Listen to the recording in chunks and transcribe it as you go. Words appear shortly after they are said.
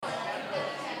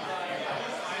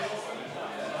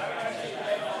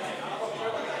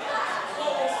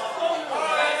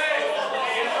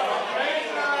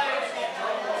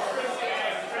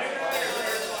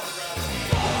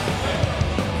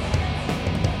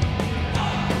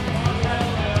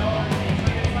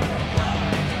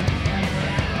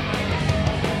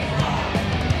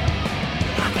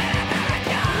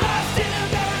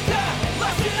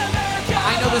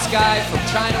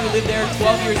China. We lived there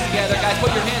 12 years together. Guys,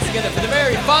 put your hands together for the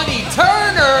very funny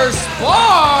Turner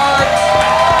Sparks.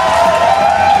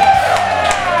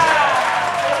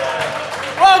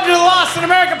 Welcome to the Lost in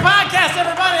America podcast,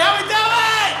 everybody. How we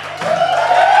doing?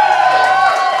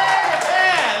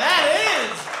 Yeah,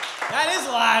 that is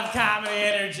live comedy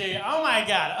energy. Oh my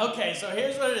God. Okay, so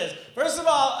here's what it is. First of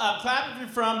all, clap if you're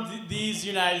from these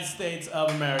United States of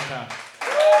America.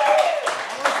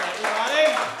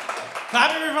 Everybody.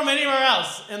 Clap if you're from anywhere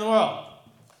else in the world.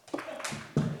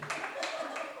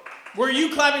 Were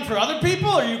you clapping for other people,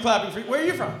 or are you clapping for... Where are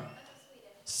you from?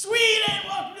 Sweden!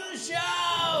 Welcome to the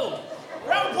show!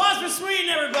 Round of applause for Sweden,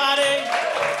 everybody!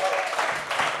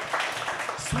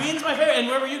 Sweden's my favorite. And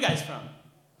where were you guys from?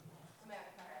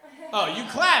 America. Oh, you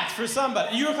clapped for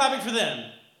somebody. You were clapping for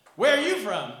them. Where are you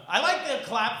from? I like the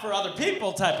clap for other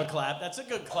people type of clap. That's a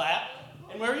good clap.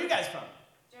 And where are you guys from?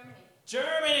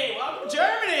 Germany. Welcome to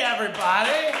Germany,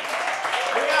 everybody.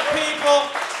 We got people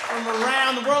from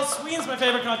around the world. Sweden's my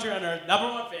favorite country on earth.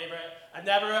 Number one favorite. I've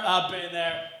never been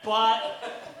there, but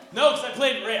no, because I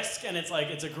played Risk, and it's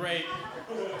a great...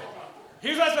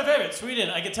 Here's what's my favorite, Sweden.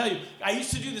 I can tell you. I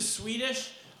used to do the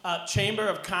Swedish Chamber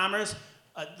of Commerce,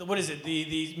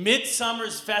 the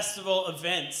Midsummer's Festival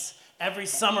events. Every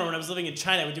summer when I was living in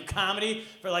China, I would do comedy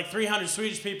for like 300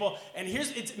 Swedish people. And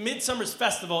it's Midsummer's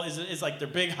Festival is like their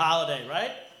big holiday, right?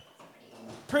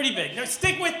 Pretty big. Now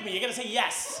stick with me. You gotta say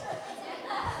yes.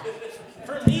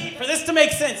 For this to make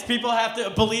sense, people have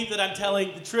to believe that I'm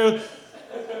telling the truth.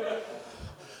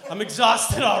 I'm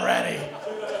exhausted already.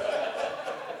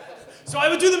 So I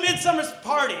would do the Midsummer's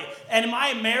party, and in my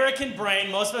American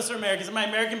brain, most of us are Americans, in my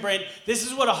American brain, this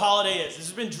is what a holiday is. This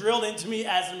has been drilled into me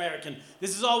as an American.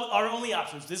 This is all our only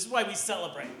options. This is why we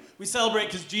celebrate. We celebrate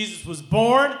because Jesus was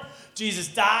born, Jesus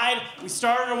died, we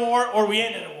started a war, or we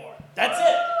ended a war. That's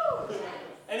it.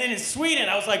 And then in Sweden,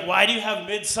 I was like, why do you have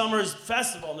Midsummer's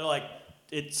Festival? And they're like,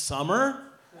 it's summer?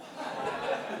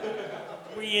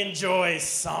 We enjoy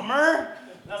summer?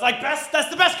 And I was like, that's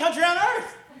the best country on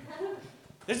earth.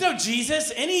 There's no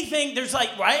Jesus, anything, there's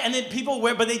like, right? And then people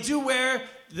wear, but they do wear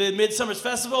the Midsummer's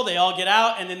Festival, they all get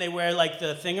out, and then they wear like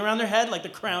the thing around their head, like the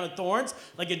crown of thorns,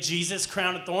 like a Jesus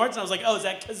crown of thorns. And I was like, oh, is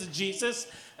that because of Jesus?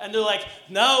 And they're like,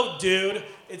 no, dude,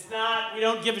 it's not, we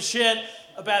don't give a shit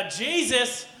about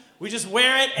Jesus, we just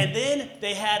wear it. And then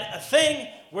they had a thing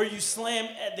where you slam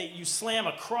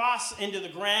a cross into the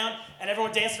ground, and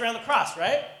everyone danced around the cross,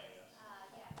 right?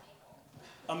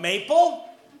 A maple?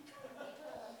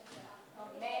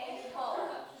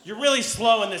 You're really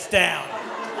slowing this down.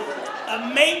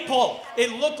 A maple.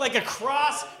 It looked like a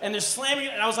cross, and they're slamming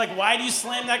it. And I was like, why do you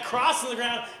slam that cross on the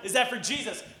ground? Is that for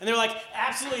Jesus? And they were like,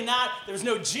 absolutely not. There was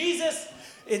no Jesus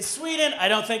in Sweden. I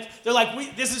don't think. They're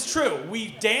like, this is true.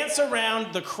 We dance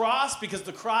around the cross because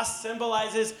the cross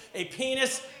symbolizes a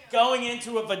penis going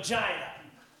into a vagina.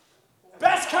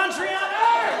 Best country on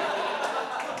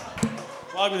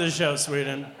earth! Welcome to the show,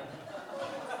 Sweden.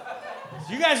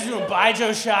 You guys are doing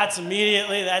Baijiu shots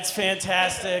immediately. That's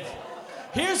fantastic.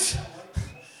 Here's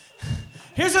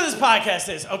what this podcast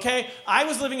is, okay? I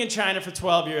was living in China for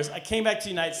 12 years. I came back to the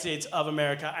United States of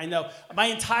America. I know my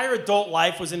entire adult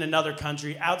life was in another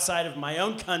country outside of my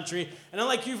own country. And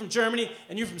unlike you from Germany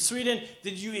and you from Sweden,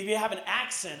 if you have an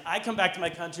accent, I come back to my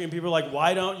country and people are like,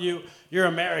 why don't you? You're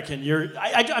American.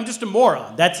 I'm just a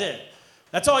moron. That's it.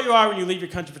 That's all you are when you leave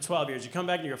your country for 12 years. You come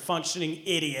back and you're a functioning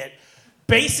idiot.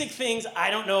 Basic things I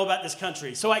don't know about this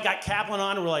country. So I got Kaplan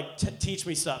on and we're like, teach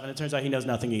me stuff. And it turns out he knows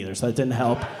nothing either, so that didn't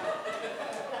help.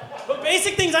 But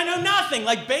basic things, I know nothing.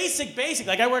 Like basic.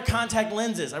 Like I wear contact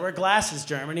lenses. I wear glasses,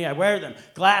 Germany. I wear them.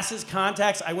 Glasses,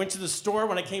 contacts. I went to the store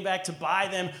when I came back to buy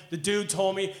them. The dude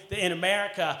told me that in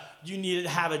America, you needed to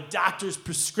have a doctor's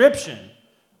prescription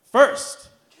first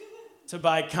to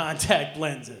buy contact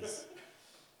lenses.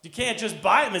 You can't just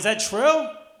buy them. Is that true?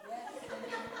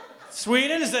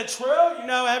 Sweden, is that true? You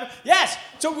know, yes.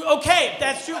 So, okay,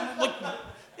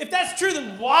 if that's true,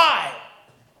 then why?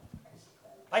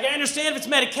 Like, I understand if it's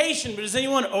medication, but is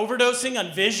anyone overdosing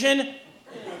on vision?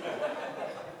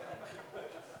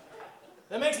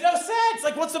 That makes no sense.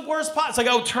 Like, what's the worst part? It's like,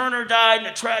 oh, Turner died in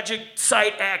a tragic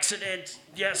site accident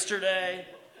yesterday.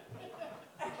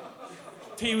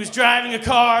 He was driving a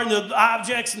car, and the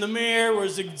objects in the mirror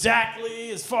was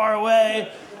exactly as far away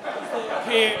as they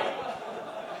appear.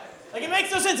 Like, it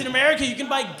makes no sense. In America, you can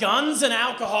buy guns and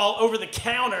alcohol over the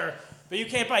counter, but you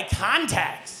can't buy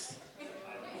contacts.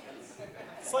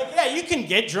 It's like, yeah, you can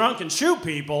get drunk and shoot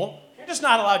people. You're just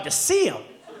not allowed to see them.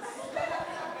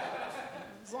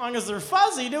 As long as they're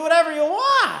fuzzy, do whatever you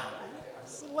want.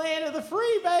 It's the land of the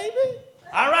free, baby.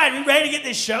 All right, we ready to get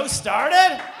this show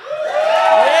started?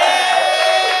 Yeah!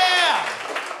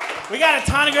 We got a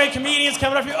ton of great comedians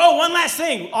coming up here. Oh, one last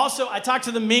thing. Also, I talked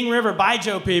to the Ming River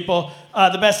Baijiu people,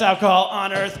 the best alcohol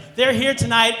on earth. They're here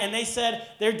tonight, and they said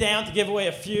they're down to give away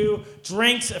a few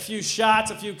drinks, a few shots,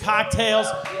 a few cocktails.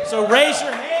 So raise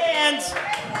your hands.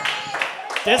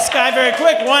 This guy very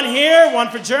quick. One here, one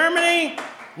for Germany,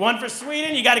 one for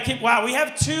Sweden. You got to keep, wow, we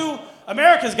have two.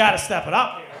 America's got to step it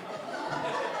up here.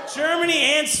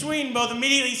 Germany and Sweden both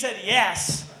immediately said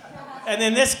yes. And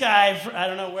then this guy, I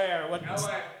don't know where,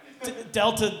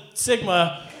 Delta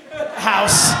Sigma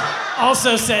House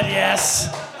also said yes.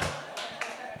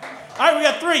 All right, we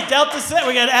got three. Delta Sigma,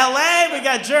 we got LA, we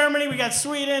got Germany, we got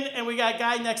Sweden, and we got a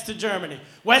guy next to Germany.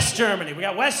 West Germany. We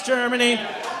got West Germany,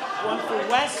 one for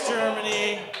West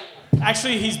Germany.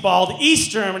 Actually, he's bald.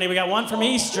 East Germany. We got one from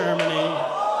East Germany.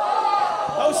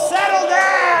 Oh, settle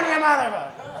down, you motherfucker.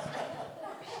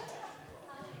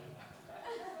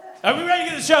 Are we ready to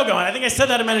get the show going? I think I said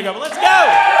that a minute ago, but let's go.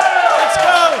 Let's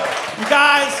go. You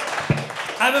guys,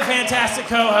 I have a fantastic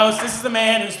co-host. This is the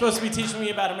man who's supposed to be teaching me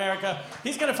about America.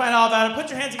 He's going to find all about it. Put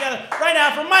your hands together right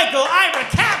now for Michael Ira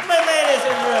Kaplan, ladies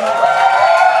and gentlemen.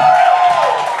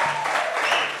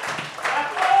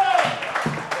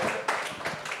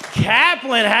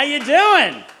 Kaplan, how you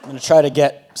doing? I'm going to try to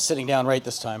get sitting down right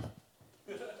this time.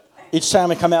 Each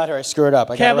time I come out here, I screw it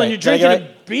up. Kaplan, you're drinking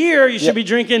a beer. You should be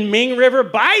drinking Ming River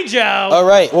Baijiu. All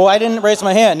right. Well, I didn't raise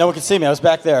my hand. No one could see me. I was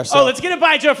back there. So. Oh, let's get a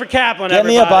Baijiu for Kaplan, Get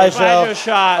everybody. me a Baijiu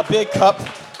shot. A big cup.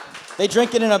 They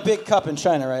drink it in a big cup in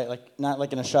China, right? Like not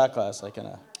like in a shot glass, like in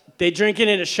a... They drink it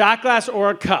in a shot glass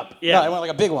or a cup. Yeah. No, I want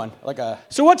like a big one. Like a...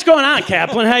 So what's going on,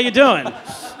 Kaplan? How you doing?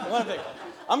 I want a big one.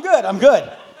 I'm good.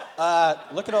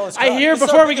 Look at all this crowd. I hear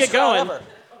before we get going...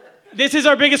 This is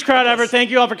our biggest crowd ever.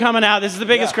 Thank you all for coming out. This is the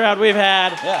biggest crowd we've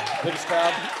had. Yeah, biggest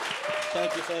crowd.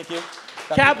 Thank you.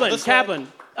 Kaplan,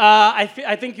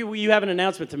 I think you have an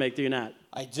announcement to make, do you not?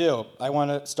 I do. I want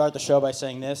to start the show by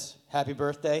saying this. Happy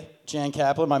birthday, Jan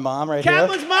Kaplan, my mom right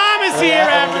Kaplan's here. mom is here,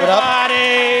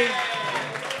 everybody.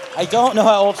 I don't know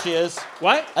how old she is.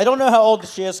 What? I don't know how old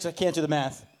she is because I can't do the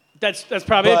math. That's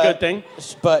probably a good thing.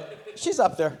 But she's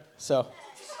up there, so...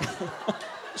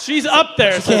 She's up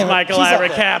there, says Michael Ira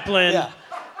Kaplan. Yeah.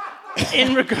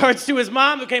 In regards to his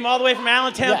mom, who came all the way from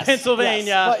Allentown, Pennsylvania.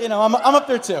 Yes. But, you know, I'm up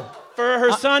there, too. For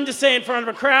her son to say in front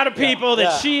of a crowd of people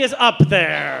that she is up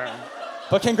there.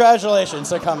 But congratulations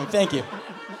for coming. Thank you.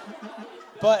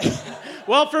 But...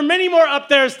 Well, for many more up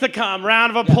there's to come.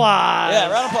 Round of applause. Yeah,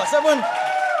 round of applause.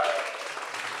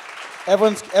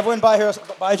 Everyone buy her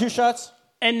Baijiu shots?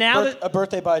 And now a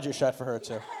birthday Baijiu shot for her,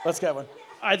 too. Let's get one.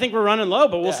 I think we're running low,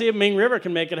 but we'll see if Ming River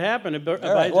can make it happen. All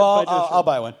right. Well, I'll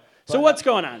buy one. So what's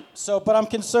going on? But I'm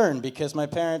concerned because my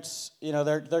parents, you know,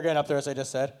 they're getting up there, as I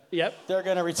just said. Yep. They're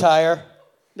going to retire.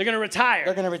 They're going to retire?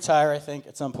 They're going to retire, I think,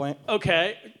 at some point.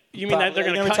 Okay. You mean that they're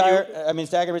going to retire? You? I mean,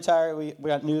 is Dad going to retire? We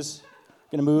got news.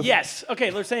 Going to move? Yes. Okay,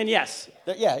 they're saying yes.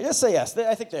 Yeah, just say yes.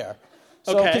 I think they are.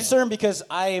 So I'm concerned because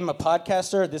I am a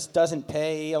podcaster. This doesn't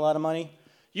pay a lot of money.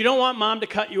 You don't want mom to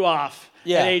cut you off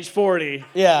at age 40.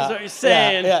 Yeah. That's what you're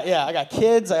saying. Yeah. I got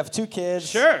kids. I have 2 kids.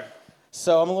 Sure.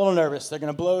 So I'm a little nervous. They're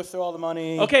going to blow through all the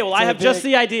money. Okay, well, I have just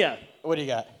the idea. What do you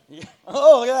got?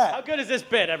 Oh, look at that. How good is this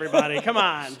bit, everybody? Come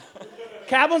on.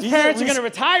 Kaplan's parents are going to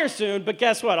retire soon, but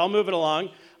guess what? I'll move it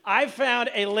along. I found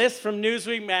a list from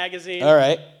Newsweek magazine. All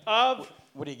right. Of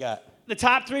what do you got? The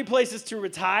top 3 places to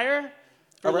retire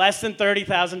for less than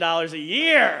 $30,000 a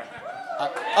year.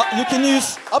 You can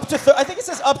use up to I think it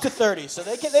says up to 30, so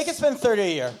they can spend 30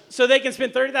 a year. So they can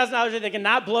spend $30,000 a year. They can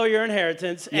not blow your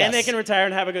inheritance, and they can retire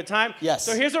and have a good time. Yes.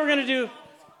 So here's what we're gonna do.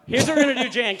 Here's what we're gonna do,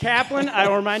 Jan Kaplan. I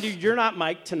will remind you, you're not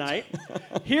Mike tonight.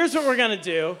 Here's what we're gonna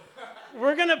do.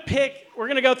 We're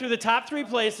gonna go through the top 3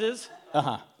 places.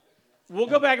 We'll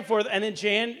go back and forth, and then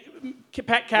Jan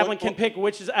Kaplan can pick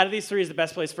which is out of these 3 is the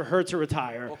best place for her to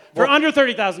retire for under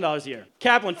 $30,000 a year.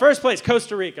 Kaplan, first place,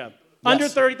 Costa Rica. Under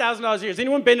 $30,000 a year. Has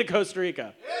anyone been to Costa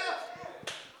Rica?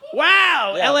 Yeah.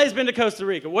 Wow. Yeah. LA's been to Costa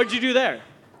Rica. What did you do there?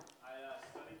 I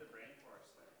studied the rainforest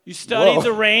there. You studied the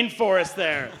rainforest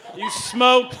there. You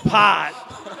smoked pot.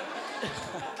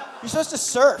 You're supposed to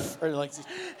surf. Or like,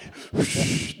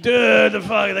 Dude,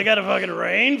 they got a fucking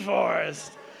rainforest.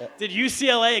 Yeah. Did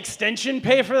UCLA Extension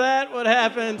pay for that? What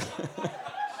happened?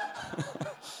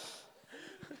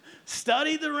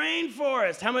 Studied the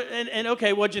rainforest. How much? And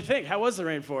okay, what'd you think? How was the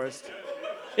rainforest?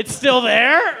 It's still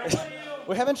there?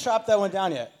 We haven't chopped that one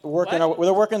down yet. They're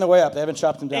working their way up. They haven't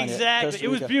chopped them down yet. Exactly. It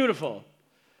was beautiful.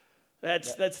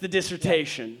 That's the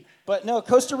dissertation. Yeah. But no,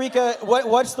 Costa Rica.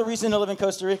 What's the reason to live in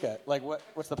Costa Rica? Like,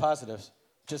 what's the pospositives?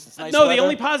 Just it's nice. No, weather? the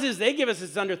only positives they give us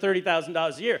is under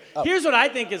 $30,000 a year. Oh. Here's what I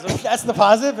think is. That's the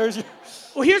positive.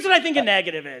 Well, here's what I think a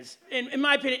negative is. In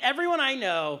my opinion, everyone I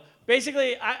know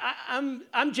Basically,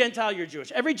 I'm Gentile, you're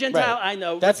Jewish. Every Gentile I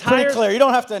know That's retires. pretty clear. You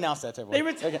don't have to announce that to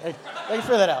everyone. They They can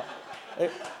figure that out.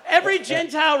 Every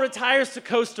Gentile retires to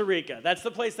Costa Rica. That's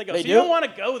the place they go. They so do? you don't want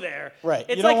to go there. Right.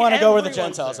 It's You don't like want to go where the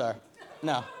everyone's Gentiles there.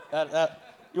 are. No.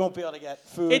 You won't be able to get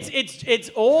food. It's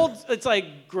old. It's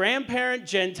like grandparent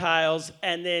Gentiles,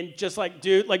 and then just like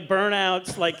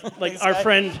burnouts, like our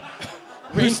friend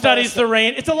who studies the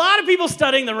rain. It's a lot of people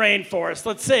studying the rainforest.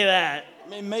 Let's say that.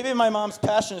 I mean, maybe my mom's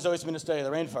passion has always been to study the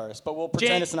rainforest, but we'll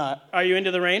pretend it's not. Are you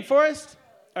into the rainforest?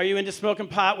 Are you into smoking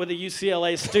pot with a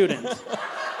UCLA student?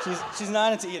 She's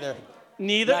not into either.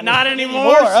 Neither? Not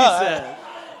anymore, she said.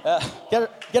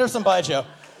 Get her some Baijiu.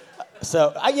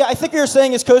 So, I think what you're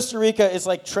saying is Costa Rica is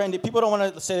like trendy. People don't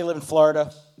want to say they live in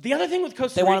Florida. The other thing with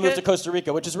Costa They Rica... want to move to Costa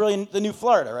Rica, which is really the new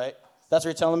Florida, right? That's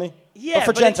what you're telling me? Yeah, but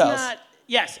for Gentiles. It's not...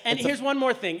 Yes, and here's one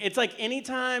more thing. It's like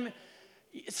anytime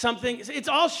something... It's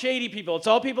all shady people. It's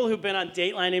all people who've been on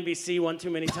Dateline NBC one too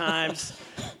many times.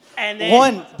 And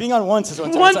then... Being on once is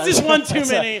one too many. Once is one too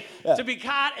many to be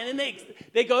caught. And then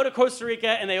they go to Costa Rica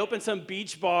and they open some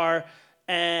beach bar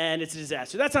and it's a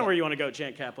disaster. That's not where you want to go,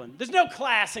 Jan Kaplan. There's no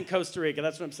class in Costa Rica.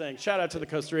 That's what I'm saying. Shout out to the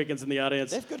Costa Ricans in the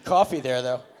audience. They have good coffee there,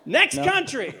 though. Next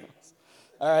country.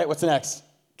 All right, what's next?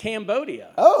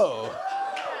 Cambodia. Oh.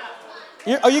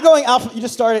 Are you going alpha? You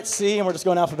just start at C and we're just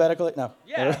going alphabetically? No.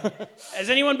 Yeah. Has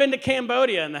anyone been to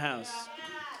Cambodia in the house?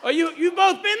 Oh, you've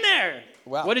both been there.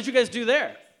 Wow. What did you guys do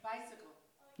there? Bicycle.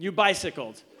 You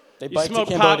bicycled. They You biked to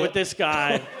smoked pot Cambodia. with this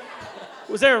guy.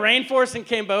 Was there a rainforest in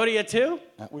Cambodia too?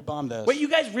 We bombed those. Wait, you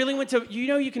guys really went to? You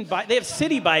know you can buy. They have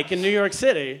City Bike in New York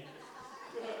City.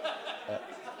 You can't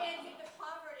hit the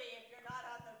poverty if you're not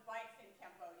on the bikes in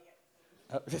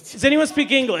Cambodia. Does anyone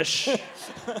speak English?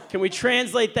 Can we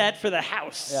translate that for the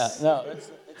house? Yeah, no.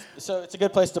 It's a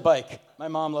good place to bike. My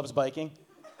mom loves biking.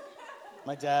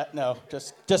 My dad, no,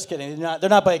 just kidding. They're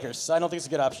not bikers. So I don't think it's a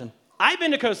good option. I've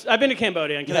been to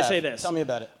Cambodia, and can I say this? Tell me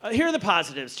about it. Here are the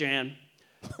positives, Jan.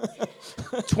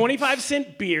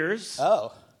 25-cent beers.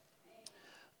 Oh.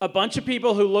 A bunch of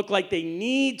people who look like they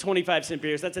need 25-cent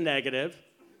beers. That's a negative.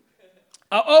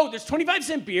 There's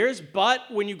 25-cent beers, but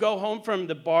when you go home from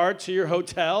the bar to your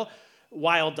hotel,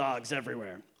 wild dogs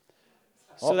everywhere.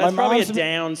 So Well, that's my probably a mom's-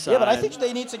 downside. Yeah, but I think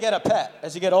they need to get a pet.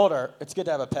 As you get older, it's good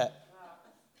to have a pet.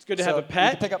 It's good to have a You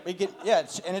pet. can pick up,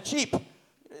 and it's cheap.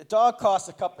 A dog costs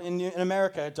a couple, in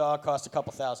America, a dog costs a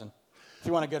couple thousand. If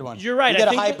you want a good one. You're right, You get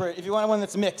I a think hybrid. If you want one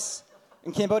that's mixed.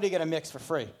 In Cambodia, you get a mix for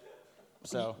free.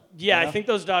 So. Yeah, you know? I think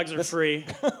those dogs are free.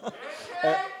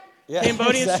 Yeah,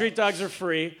 Cambodian exactly. street dogs are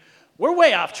free. We're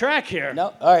way off track here.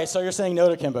 No? All right, so you're saying no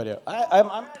to Cambodia.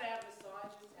 I'm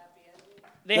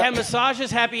They have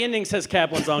massages, happy endings, says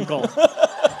Kaplan's uncle.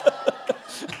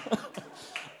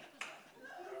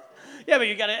 Yeah, but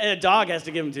a dog has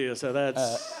to give them to you, so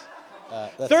that's...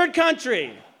 Third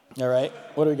country. all right.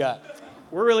 What do we got?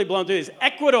 We're really blown through these.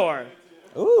 Ecuador.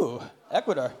 Ooh,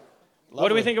 Ecuador. What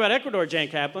do we Lovely. think about Ecuador, Jan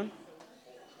Kaplan?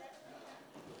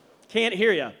 Can't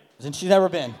hear you. She's never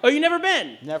been. Oh, you never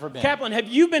been? Never been. Kaplan, have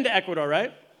you been to Ecuador,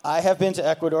 right? I have been to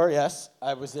Ecuador, yes.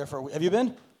 I was there for. Have you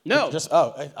been? No.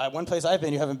 One place I've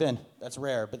been, you haven't been. That's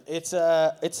rare, but it's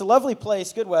a lovely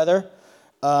place, good weather.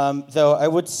 Though I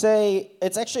would say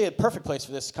it's actually a perfect place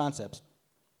for this concept.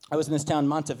 I was in this town,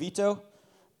 Montevito,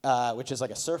 which is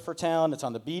like a surfer town. It's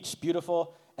on the beach,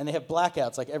 beautiful, and they have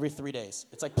blackouts like every 3 days.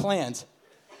 It's like planned,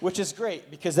 which is great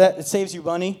because it saves you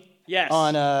money. Yes.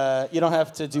 On you don't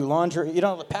have to do laundry. You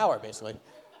don't have the power basically,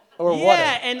 or water.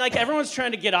 Yeah, and like everyone's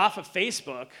trying to get off of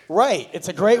Facebook. Right. It's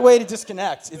a great way to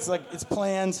disconnect. It's like it's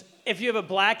planned. If you have a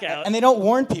blackout. And they don't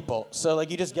warn people, so like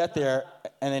you just get there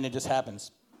and then it just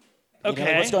happens. You know, Okay.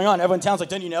 like, what's going on? Everyone in town's like,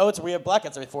 don't you know? We have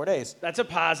blackouts every 4 days. That's a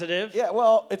positive. Yeah,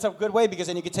 well, it's a good way because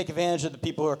then you can take advantage of the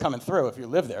people who are coming through if you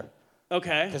live there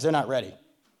Okay. because they're not ready.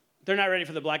 They're not ready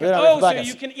for the blackout. They're not ready for So blackouts.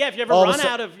 you can, if you ever All of a run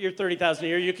sudden- out of your 30,000 a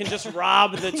year, you can just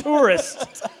rob the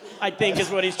tourists. I think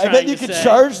is what he's I trying bet you to could say.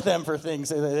 charge them for things.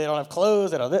 They don't have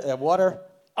clothes, they don't have water.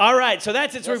 All right, so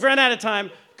that's it. So we've run out of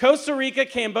time. Costa Rica,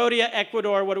 Cambodia,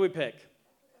 Ecuador. What do we pick?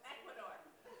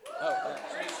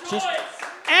 She's,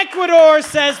 Ecuador,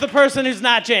 says the person who's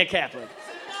not Jan Kaplan.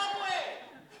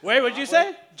 Wait, what'd you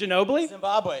say? Ginobili?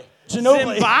 Zimbabwe.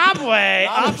 Zimbabwe.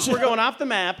 Not We're going off the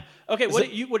map. Okay, what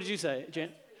did you say, Jan?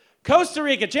 Costa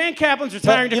Rica. Jan Kaplan's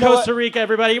retiring But to you know Costa Rica,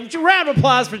 everybody. Round of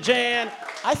applause for Jan.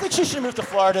 I think she should move to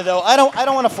Florida, though. I don't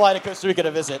want to fly to Costa Rica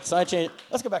to visit, so I changed.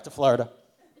 Let's go back to Florida.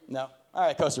 No. All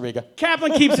right, Costa Rica.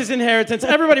 Kaplan keeps his inheritance.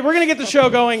 Everybody, we're going to get the show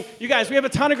going. You guys, we have a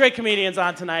ton of great comedians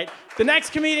on tonight. The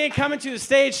next comedian coming to the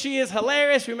stage, she is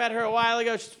hilarious. We met her a while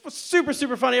ago. She's super,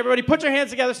 super funny. Everybody, put your hands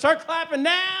together. Start clapping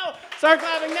now. Start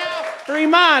clapping now for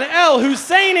Eman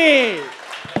El-Husseini.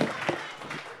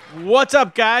 What's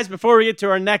up, guys? Before we get to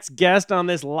our next guest on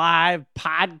this live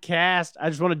podcast, I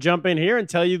just want to jump in here and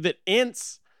tell you that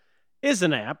Ints is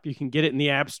an app. You can get it in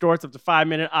the App Store. It's up to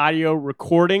 5-minute audio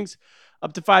recordings,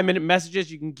 up to 5-minute messages.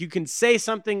 You can say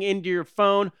something into your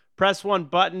phone, press one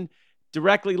button,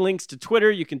 directly links to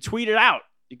Twitter. You can tweet it out.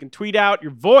 You can tweet out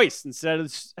your voice instead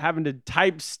of having to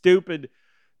type stupid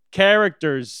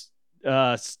characters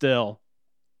still.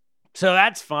 So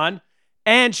that's fun.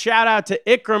 And shout out to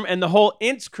Ikram and the whole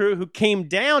Ints crew who came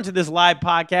down to this live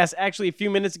podcast actually a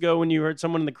few minutes ago when you heard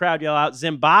someone in the crowd yell out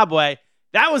Zimbabwe.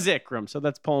 That was Ikram. So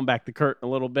that's pulling back the curtain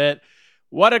a little bit.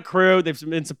 What a crew. They've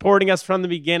been supporting us from the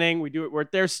beginning. We're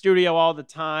at their studio all the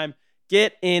time.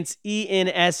 Get Ints,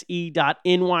 ENSE.NYC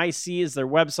is their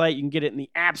website. You can get it in the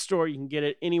App Store. You can get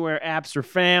it anywhere apps are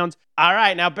found. All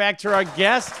right, now back to our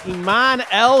guest, Eman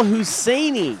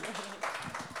El-Husseini.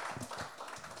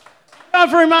 Come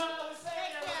for Eman.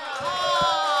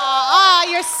 Oh,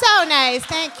 you're so nice.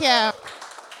 Thank you.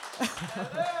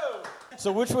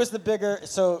 So which was the bigger,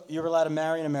 so you were allowed to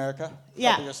marry in America a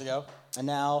couple years ago, and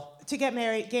now... To get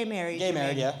married, gay married. Gay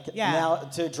married, yeah. Now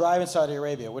to drive in Saudi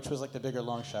Arabia, which was like the bigger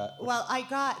long shot? Well,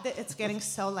 it's getting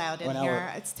so loud in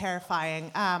here. It's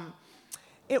terrifying.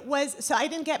 It was, so I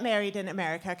didn't get married in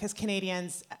America because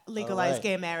Canadians legalized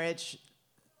gay marriage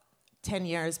 10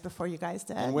 years before you guys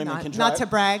did. And women can drive. Not to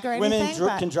brag or anything.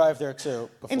 Women can drive there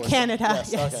too. In Canada,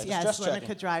 yes, Just women checking.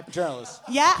 could drive. Journalists.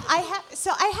 Yeah, I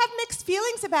have mixed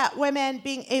feelings about women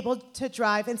being able to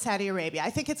drive in Saudi Arabia.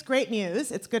 I think it's great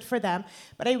news. It's good for them.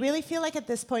 But I really feel like at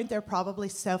this point they're probably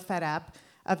so fed up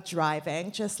of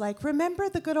driving. Just like, remember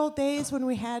the good old days when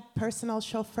we had personal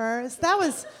chauffeurs? That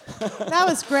was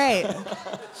great.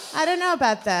 I don't know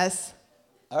about this.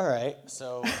 All right,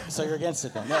 so you're against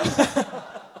it then.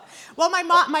 Well,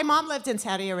 my mom lived in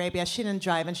Saudi Arabia. She didn't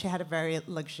drive, and she had a very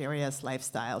luxurious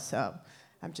lifestyle. So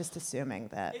I'm just assuming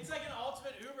that. It's like an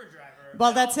ultimate Uber driver.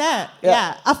 Well, that's it.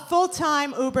 Yeah. A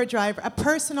full-time Uber driver, a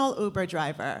personal Uber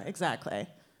driver. Exactly.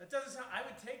 That doesn't sound. I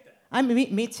would take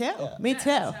that. Me too. Yeah. Me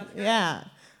too. Yeah.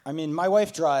 I mean, my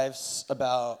wife drives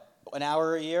about an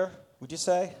hour a year, would you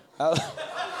say?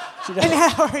 She does. An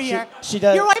hour a year. She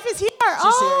does. Your wife is here.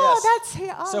 She's here, yes. That's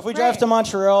here. Oh, so if we great. drive to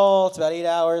Montreal, it's about 8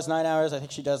 hours, 9 hours. I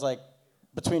think she does like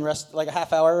between rest, like a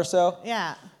half hour or so.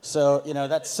 Yeah. So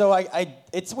that's so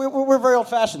we're very old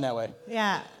fashioned that way.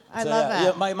 Yeah, I So, love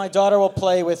that. Yeah, my daughter will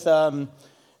play with her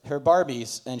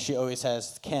Barbies, and she always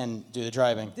has Ken do the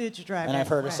driving. Did you drive? And I've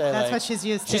heard her say that's like, what she's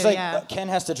used to. She's like, yeah. Ken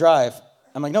has to drive.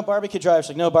 I'm like, no, Barbie could drive.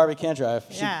 She's like, no, Barbie can't drive.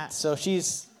 Yeah. So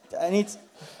I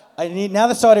need now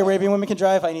that Saudi Arabian women can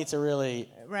drive. I need to really.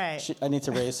 Right. I need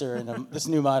to raise her in this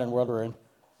new modern world we're in.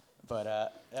 But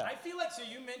yeah. I feel like, so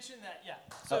you mentioned that,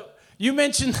 So you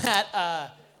mentioned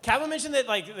that, Calvin mentioned that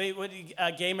like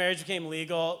gay marriage became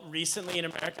legal recently in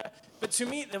America. But to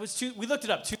me, we looked it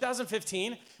up,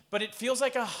 2015, but it feels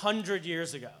like 100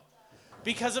 years ago.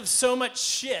 Because of so much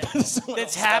shit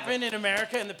that's happened in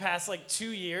America in the past like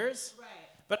 2 years. Right.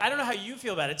 But I don't know how you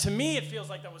feel about it. To me, it feels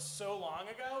like that was so long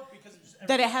ago because of just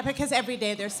that it happened because every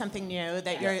day there's something new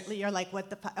that you're like, what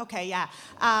the fuck? Okay, yeah.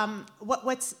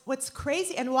 What's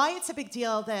crazy and why it's a big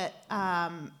deal that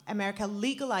America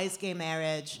legalized gay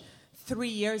marriage 3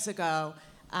 years ago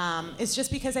is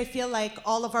just because I feel like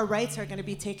all of our rights are going to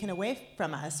be taken away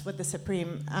from us with the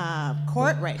Supreme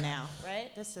Court right now.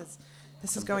 Right?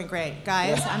 This is going great,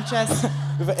 guys. I'm just.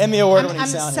 We have an Emmy Award-winning I'm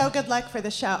sound so here. good luck for the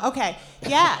show. Okay,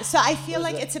 yeah. So I feel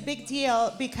like it's a big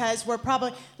deal because we're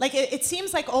probably like it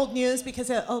seems like old news because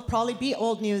it'll probably be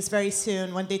old news very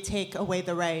soon when they take away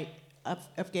the right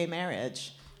of gay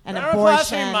marriage and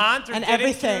abortion and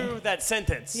everything. Through that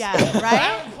sentence. Yeah, right.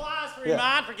 Round of applause for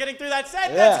Eman for getting through that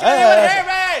sentence. Yeah. Can anyone hear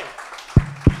me?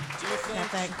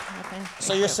 Nothing.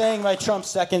 So you're saying by Trump's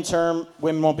second term,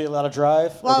 women won't be allowed to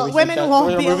drive? Well, women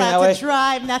won't be allowed to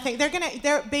drive. Nothing.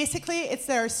 They're basically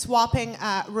they're swapping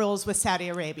rules with Saudi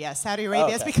Arabia. Saudi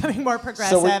Arabia is becoming more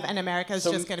progressive, and America is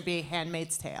just going to be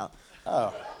Handmaid's Tale.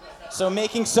 Oh, so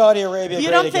making Saudi Arabia You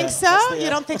great don't again. think so? You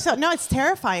don't think so? No, it's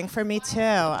terrifying for me too.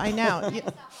 I know.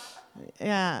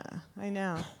 Yeah, I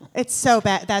know. It's so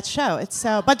bad, that show. It's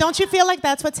so. But don't you feel like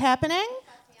that's what's happening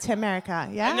to America?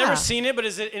 Yeah. I've never seen it, but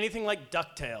is it anything like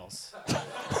DuckTales?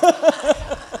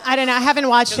 I don't know. I haven't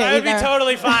watched it I would either. be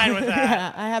totally fine with that.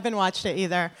 Yeah, I haven't watched it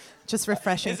either. Just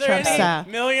refreshing Is there Trump's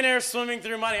any millionaires swimming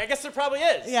through money? I guess there probably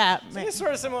is. Yeah. It's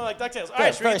sort of similar like DuckTales. All Yeah, right,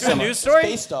 it's should we very do a similar. news story?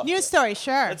 It's based off. News story,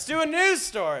 sure. Let's do a news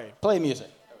story. Play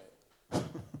music.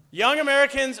 Young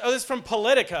Americans. Oh, this is from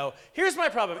Politico. Here's my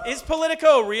problem. Is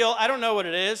Politico real? I don't know what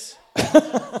it is.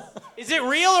 Is it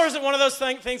real or is it one of those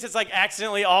things that's like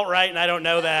accidentally alt-right and I don't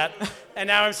know that? And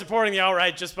now I'm supporting the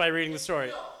alt-right just by reading the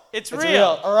story. It's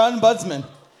real. Our ombudsman.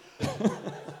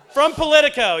 From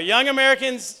Politico, young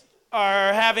Americans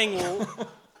are having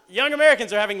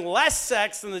less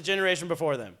sex than the generation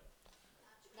before them.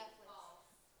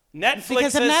 Netflix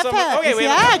Because of says Netflix. Okay, we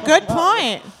yeah, have good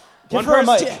point. one her a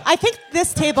person. mic. I think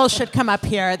this table should come up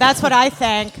here. That's what I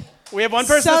think. We have one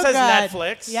person So that says good.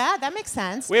 Netflix. Yeah, that makes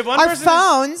sense. We have one our person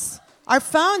phones. Our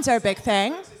phones are a big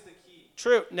thing.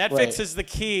 True. Netflix Right. is the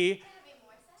key.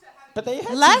 But they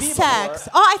had Less TV sex.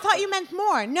 before. Oh, I thought you meant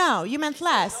more. No, you meant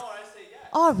less.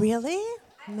 Oh, really?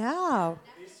 No.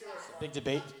 Big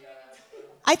debate.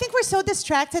 I think we're so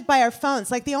distracted by our phones.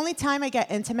 Like the only time I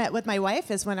get intimate with my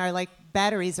wife is when our like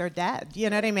batteries are dead. You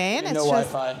know what I mean? No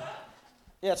Wi-Fi. Yeah, so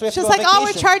we have It's to just go on like, oh, we're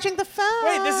vacation. charging the phone.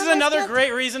 Wait, this is Let's another get-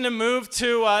 great reason to move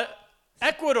to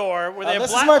Ecuador, where they have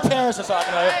This black. is my parents are talking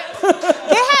about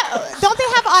it. Don't they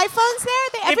have iPhones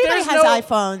there? Everybody there's has no-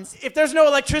 iPhones. If there's no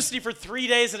electricity for 3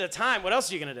 days at a time, what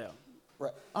else are you gonna do?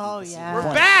 Right. Oh yeah.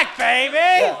 We're back, baby.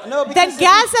 Yeah, no, Then because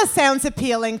Gaza sounds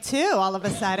appealing too. All of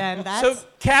a sudden, that's So,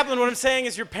 Kaplan, what I'm saying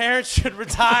is your parents should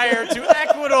retire to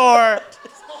Ecuador.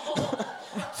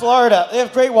 Florida. They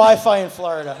have great Wi-Fi in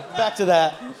Florida. Back to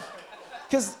that.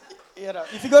 Because,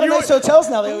 if you go to nice hotels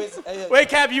now, they always... Wait,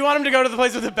 Cap, you want him to go to the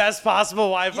place with the best possible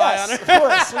Wi-Fi yes, on of it?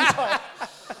 course. What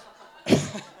are you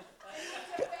talking-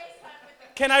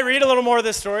 Can I read a little more of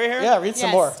this story here? Yeah, read some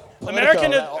Yes. more.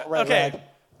 American, Politico, red okay. rag.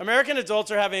 American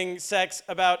adults are having sex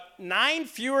about 9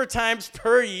 fewer times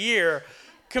per year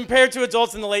compared to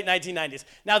adults in the late 1990s.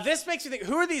 Now, this makes me think,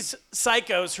 who are these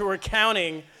psychos who are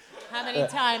counting how many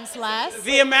times less?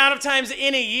 the amount of times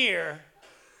in a year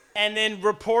and then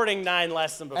reporting 9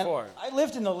 less than And before? I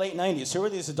lived in the late 90s. Who were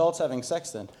these adults having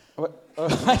sex then? What?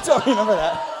 I don't remember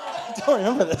that. I don't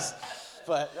remember this.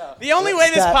 But The only way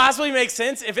this stat- possibly makes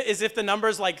sense is if the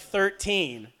number's like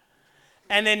 13,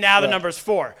 and then now the Right. number's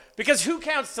 4. Because who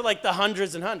counts to like the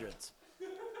hundreds and hundreds?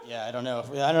 Yeah, I don't know. I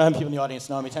don't know how many people in the audience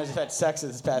know how many times I've had sex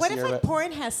this past What if year. like but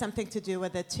porn has something to do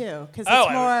with it too? Because Oh,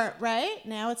 it's more right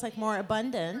now. It's like more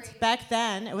abundant. Back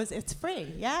then, it's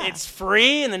free. Yeah. It's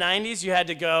free. In the 90s, you had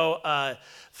to go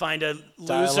find a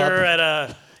Dial loser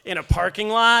up. in a parking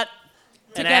lot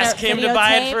and get a ask him to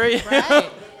buy it for you. videotape,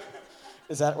 Right.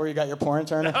 Is that where you got your porn,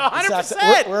 Turner?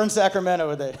 100%. We're in Sacramento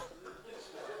with it.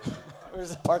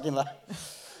 Where's the parking lot?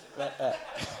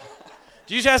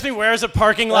 Did you just ask me where's a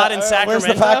parking lot in Where's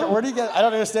Sacramento? the pack? Where do you get? I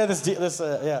don't understand this.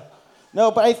 Yeah. No,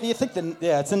 but you think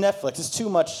it's a Netflix. It's too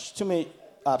many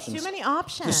options. Too many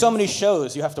options. There's so many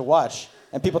shows you have to watch,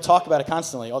 and people talk about it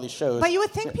constantly. All these shows. But you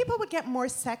would think people would get more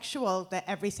sexual that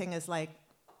everything is like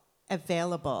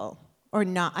available or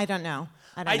not. I don't know.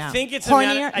 I think it's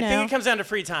Hornier? I No. think it comes down to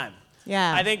free time.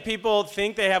 Yeah. I think people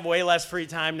think they have way less free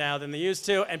time now than they used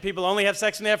to, and people only have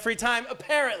sex when they have free time,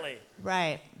 apparently.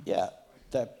 Right. yeah.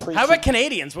 That How about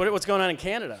Canadians? What's going on in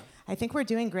Canada? I think we're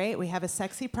doing great. We have a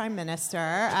sexy prime minister.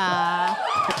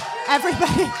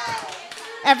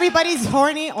 Everybody's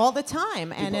horny all the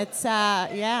time, and it's yeah.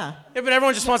 Yeah, but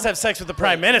everyone just wants to have sex with the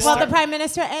prime minister. Well, the prime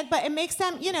minister, but it makes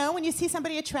them, when you see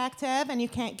somebody attractive and you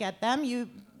can't get them, you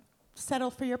settle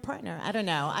for your partner. I don't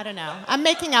know. I'm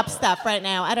making up stuff right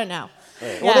now. I don't know.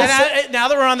 Yeah. And now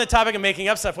that we're on the topic of making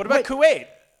up stuff, what about Kuwait?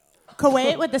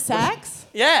 Kuwait with the sex?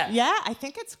 Yeah. Yeah, I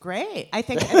think it's great. I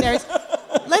think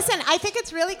I think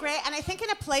it's really great. And I think in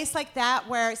a place like that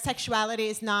where sexuality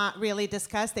is not really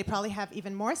discussed, they probably have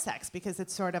even more sex because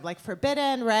it's sort of like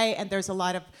forbidden, right? And there's a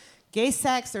lot of gay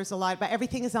sex, but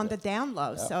everything is on the down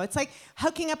low. Yeah. So it's like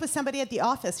hooking up with somebody at the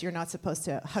office you're not supposed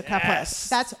to hook up with.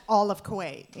 That's all of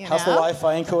Kuwait. How's the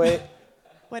Wi-Fi in Kuwait?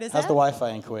 What is How's that? the Wi-Fi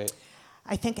in Kuwait?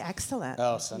 I think excellent.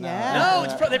 Oh, so now. Yeah.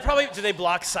 No, they probably do they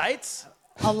block sites?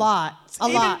 A lot.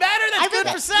 Even better. That's good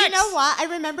for sex. You know what? I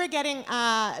remember getting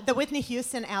the Whitney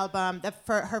Houston album,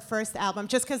 her first album,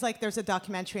 just because there's a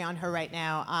documentary on her right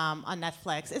now on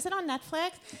Netflix. Is it on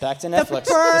Netflix? Back to Netflix.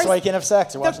 That's why you can't have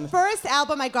sex. The first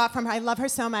album I got from her, I love her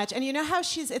so much. And you know how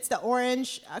it's the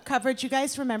orange coverage. You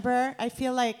guys remember? I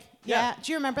feel like, yeah.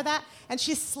 Do you remember that? And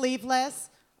she's sleeveless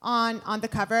on the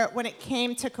cover. When it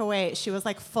came to Kuwait, she was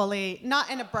fully,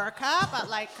 not in a burqa,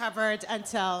 but covered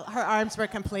until her arms were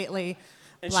completely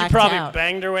And she probably out.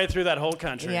 banged her way through that whole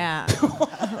country. Yeah.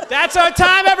 That's our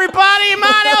time, everybody.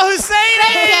 Eman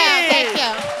El-Husseini. Thank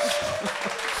you.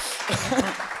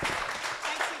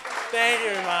 Thank you,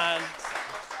 Eman.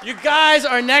 You guys,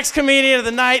 our next comedian of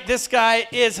the night. This guy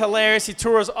is hilarious. He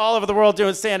tours all over the world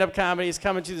doing stand-up comedy. He's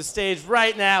coming to the stage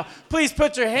right now. Please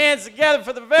put your hands together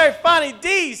for the very funny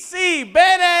D.C.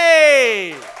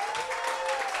 Benny.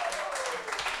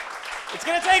 It's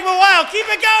going to take him a while. Keep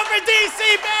it going for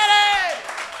D.C. Benny.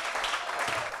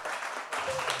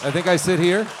 I think I sit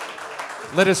here.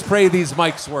 Let us pray these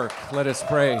mics work. Let us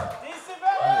pray.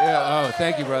 Yeah. Oh,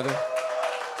 thank you, brother.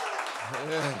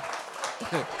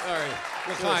 All right.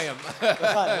 L'chaim.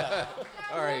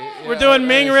 All right. We're doing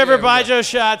Ming River yeah, Baijiu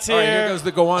shots here. All right, here goes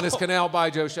the Gowanus Canal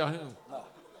Baijiu shot.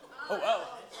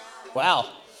 Wow.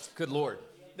 Good Lord.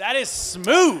 That is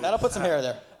smooth. That'll put some hair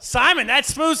there. Simon,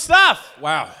 that's smooth stuff.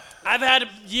 Wow.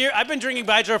 I've been drinking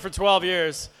Baijiu for 12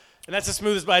 years, and that's the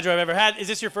smoothest Baijiu I've ever had. Is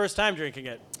this your first time drinking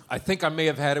it? I think I may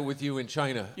have had it with you in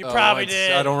China. You probably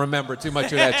did. I don't remember too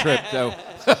much of that trip, though.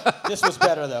 This was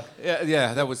better, though.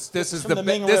 Yeah, that was. This is from the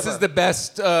Ming this River. is the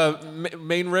best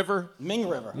main river. Ming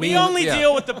River. We only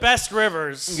deal with the best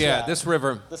rivers. Yeah, this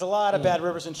river. There's a lot of bad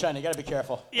rivers in China. You got to be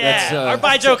careful. Yeah, our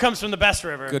Baijiu comes from the best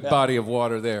river. Good body of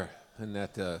water there in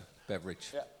that beverage.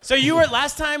 Yeah. So you were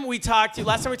last time we talked to you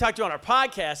on our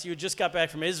podcast. You had just got back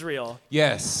from Israel.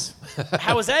 Yes.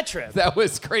 How was that trip? That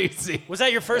was crazy. Was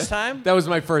that your first time? That was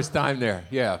my first time there.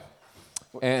 Yeah.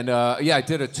 And I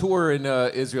did a tour in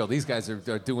Israel. These guys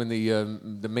are doing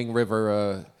the Ming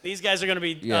River. These guys are going to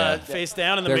be face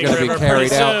down in the They're Ming gonna River be carried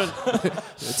pretty out. soon.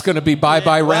 It's going to be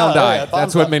bye-bye round Wow, eye. yeah,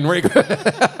 That's thumbs what up. Ming River.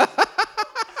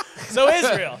 So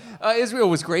Israel. Israel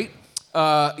was great.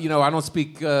 I don't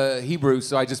speak Hebrew,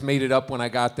 so I just made it up when I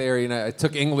got there. I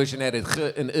took English and added ch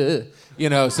and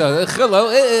so hello,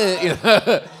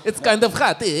 it's kind of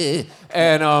hot,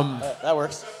 and That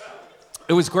works.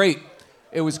 it was great.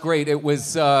 It was great. It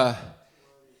was, there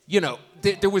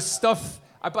was stuff.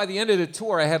 By the end of the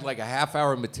tour, I had like a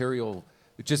half-hour material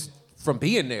just from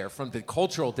being there, from the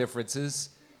cultural differences.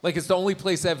 Like it's the only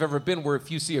place I've ever been where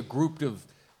if you see a group of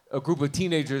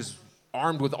teenagers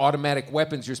armed with automatic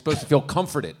weapons, you're supposed to feel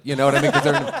comforted. You know what I mean?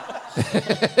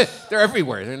 Because they're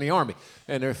everywhere. They're in the army,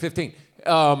 and they're 15.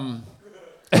 One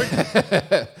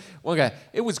guy.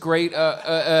 It was great.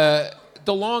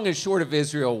 The long and short of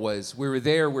Israel was we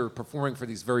were performing for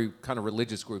these very kind of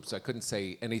religious groups. I couldn't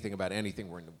say anything about anything.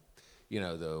 We're in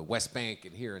the West Bank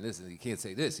and here and this, and you can't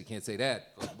say this, you can't say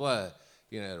that, blah, blah.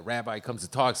 The rabbi comes to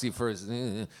talk to you first.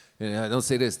 Don't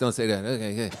say this, don't say that.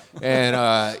 Okay. And,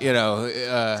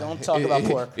 Don't talk about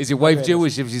pork. Is your wife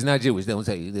Jewish? If she's not Jewish, don't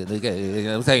say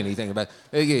anything about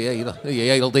it.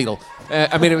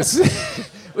 I mean, it was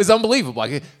it was unbelievable.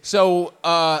 So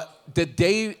the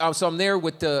day, so I'm there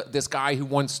with this guy who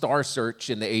won Star Search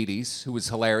in the 80s, who was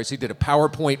hilarious. He did a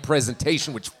PowerPoint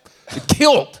presentation, which it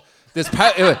killed.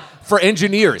 For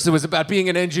engineers. It was about being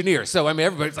an engineer. So, I mean,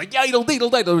 everybody's like, yeah,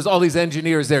 there was all these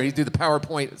engineers there. He did the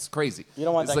PowerPoint. It's crazy. You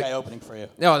don't want that guy opening for you.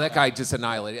 No, that guy just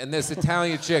annihilated. And this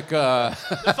Italian chick... The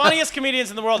funniest comedians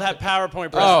in the world have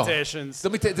PowerPoint presentations.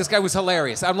 Let me tell you, this guy was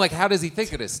hilarious. I'm like, how does he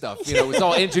think of this stuff? It's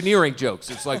all engineering jokes.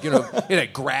 It's like,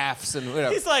 graphs and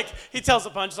whatever. He's like, he tells a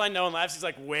punchline, no one laughs. He's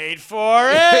like, wait for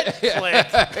it. Click.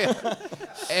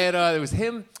 And there was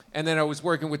him. And then I was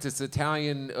working with this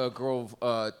Italian girl,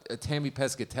 Tammy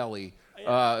Pescatelli.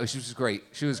 She was great.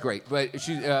 She was great. But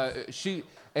she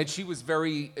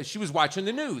was watching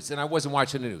the news, and I wasn't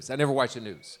watching the news. I never watched the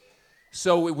news.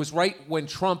 So it was right when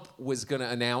Trump was going to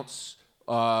announce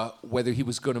whether he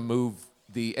was going to move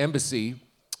the embassy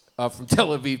from Tel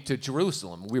Aviv to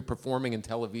Jerusalem. We were performing in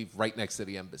Tel Aviv right next to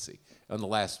the embassy on the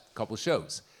last couple of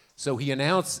shows. So he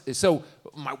announced, so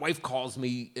my wife calls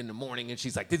me in the morning and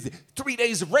she's like, this is 3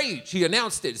 days of rage. He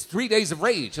announced it. It's 3 days of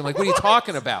rage. I'm like, what are you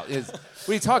talking about? What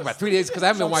are you talking about? 3 days? Because I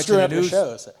haven't been watching the news.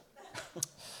 Shows.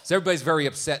 So everybody's very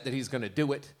upset that he's going to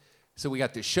do it. So we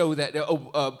got to show that.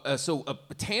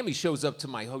 Tammy shows up to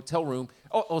my hotel room.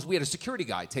 We had a security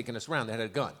guy taking us around that had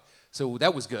a gun. So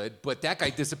that was good, but that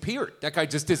guy disappeared. That guy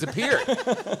just disappeared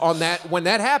when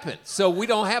that happened. So we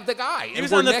don't have the guy. He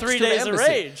was on the 3 days of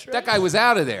rage. Right? That guy was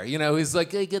out of there. He's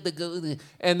like, hey, get the go.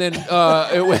 And then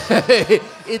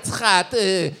it's hot.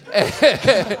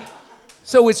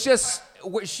 So it's just,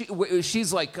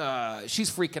 she's like,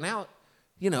 she's freaking out,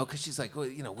 because she's like, well,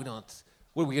 we don't,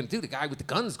 what are we going to do? The guy with the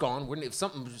gun's gone. If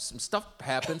some stuff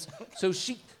happens. So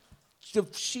she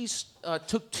took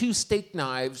 2 steak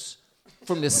knives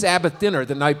from the Sabbath dinner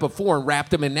the night before and wrapped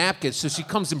them in napkins. So she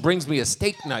comes and brings me a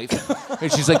steak knife,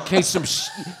 and she's like, in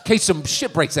case some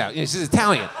shit breaks out. She's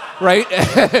Italian, right?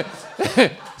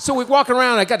 So we're walking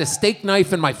around. I got a steak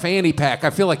knife in my fanny pack.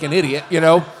 I feel like an idiot,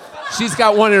 She's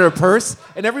got one in her purse,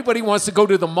 and everybody wants to go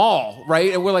to the mall,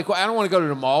 right? And we're like, well, I don't want to go to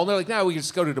the mall. And they're like, no, we can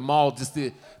just go to the mall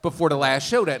before the last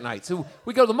show that night. So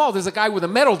we go to the mall. There's a guy with a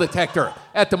metal detector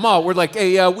at the mall. We're like,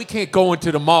 hey, we can't go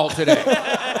into the mall today.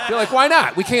 They're like, why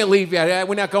not? We can't leave yet.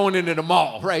 We're not going into the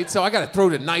mall, right? So I got to throw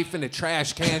the knife in the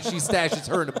trash can. She stashes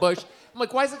her in the bush. I'm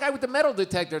like, why is the guy with the metal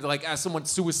detector? They're like, someone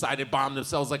suicided, bombed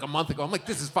themselves like a month ago. I'm like,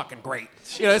 this is fucking great.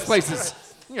 This place is...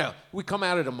 you know, we come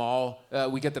out of the mall,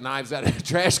 we get the knives out of the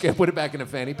trash can, put it back in a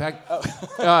fanny pack.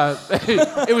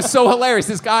 It was so hilarious.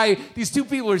 These two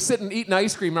people are sitting eating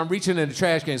ice cream. I'm reaching in the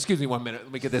trash can. Excuse me 1 minute.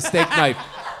 Let me get this steak knife.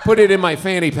 Put it in my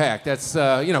fanny pack. That's,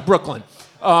 Brooklyn.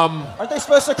 Aren't they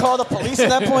supposed to call the police at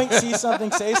that point? See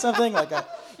something, say something?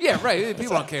 Yeah, right.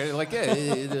 People don't care. They're like,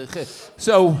 yeah.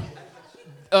 So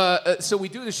we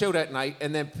do the show that night,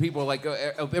 and then people are like,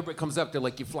 everybody comes up. They're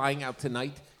like, "You're flying out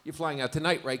tonight? You're flying out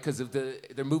tonight, right? Because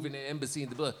they're moving the embassy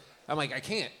and the blah." I'm like, "I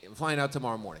can't. I'm flying out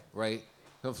tomorrow morning, right?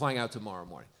 I'm flying out tomorrow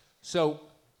morning." So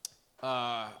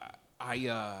I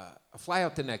fly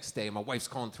out the next day. My wife's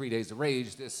calling 3 days of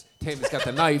rage. Tammy's got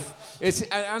the knife.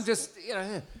 I'm just,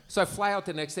 So I fly out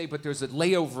the next day, but there's a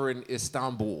layover in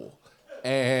Istanbul.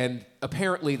 And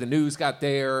apparently the news got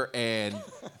there, and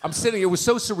I'm sitting. It was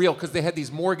so surreal because they had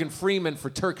these Morgan Freeman for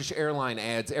Turkish airline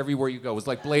ads everywhere you go. It was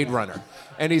like Blade Runner,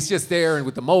 and he's just there and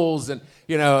with the moles, and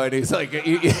and he's like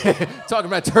talking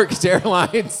about Turkish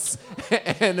Airlines,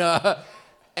 and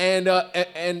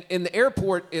in the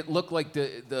airport, it looked like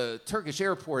the Turkish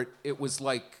airport. It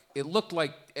looked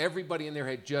like everybody in there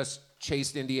had just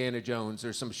chased Indiana Jones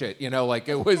or some shit, it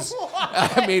was,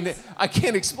 I mean, I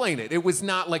can't explain it. It was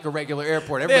not like a regular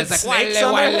airport. Everybody's like,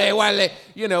 wale,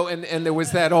 and there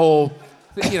was that whole,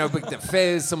 like the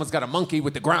fez, someone's got a monkey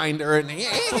with the grinder,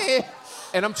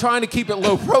 and I'm trying to keep it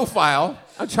low profile.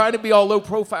 I'm trying to be all low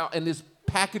profile, and this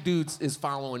pack of dudes is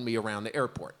following me around the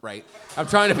airport, right? I'm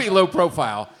trying to be low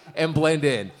profile and blend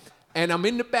in. And I'm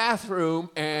in the bathroom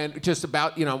and just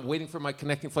about, I'm waiting for my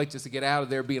connecting flight just to get out of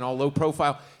there, being all low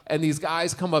profile. And these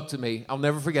guys come up to me. I'll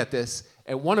never forget this.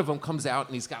 And one of them comes out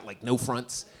and he's got like no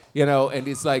fronts, and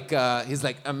he's like,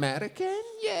 American?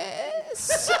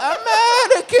 Yes.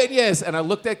 American, yes. And I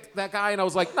looked at that guy and I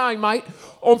was like, no, mate,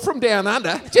 I'm from down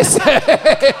under. Just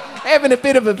having a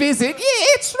bit of a visit. Yeah,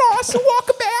 it's nice to walk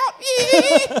about.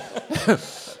 Yeah.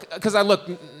 Because I look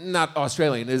not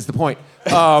Australian is the point.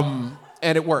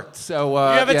 And it worked. So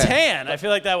you have a tan. I feel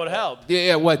like that would help.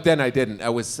 Yeah. What? Then I didn't. I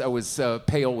was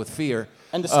pale with fear.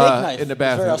 And the steak knife in the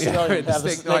bathroom. I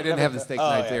didn't have the steak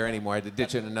knife there anymore. I had to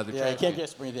ditch it in another. Yeah, you can't get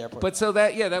spring at the airport. But so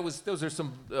those are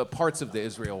some parts of the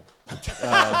Israel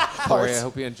story. I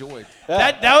hope you enjoyed.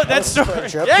 That story.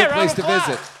 Good place to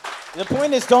visit. The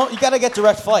point is, you got to get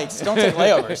direct flights. Don't take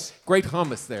layovers. Great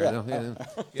hummus there. Yeah.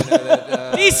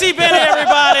 DC Benny,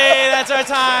 everybody. That's our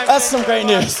time. That's some great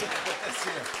news.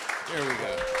 There we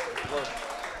go.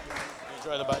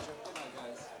 Enjoy the budget.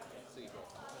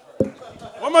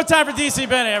 One more time for DC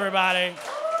Benny, everybody.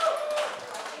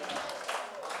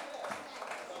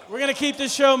 We're going to keep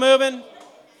this show moving.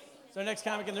 Is our next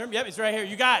comic in the room? Yep, he's right here.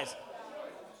 You guys.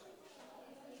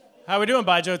 How we doing,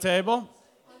 Baijo table?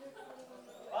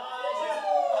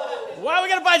 Why we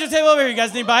got a Baijo table over here? You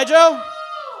guys need Baijo?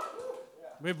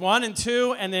 We have 1 and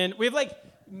 2, and then we have like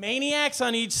maniacs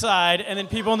on each side, and then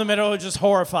people in the middle who are just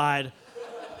horrified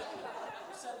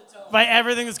by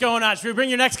everything that's going on. Should we bring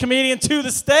your next comedian to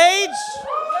the stage?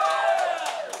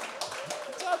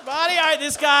 What's up, buddy? All right,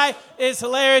 this guy is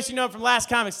hilarious. You know him from Last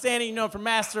Comic Standing. You know him from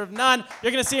Master of None.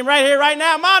 You're going to see him right here, right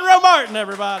now. Monroe Martin,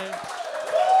 everybody.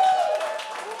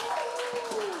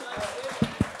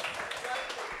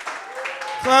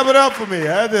 Clap it up for me.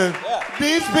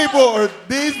 These people are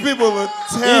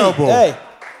terrible. Hey.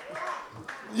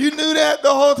 You knew that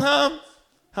the whole time?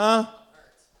 Huh?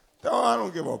 Oh, I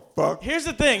don't give a fuck. Here's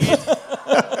the thing.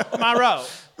 Monroe,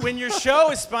 when your show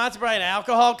is sponsored by an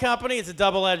alcohol company, it's a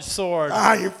double-edged sword.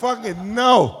 You fucking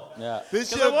know. Yeah. This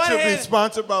shit should be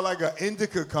sponsored by like an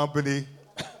indica company.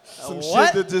 Some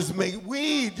shit that just make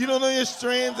weed. You don't know your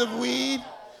strands of weed?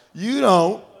 You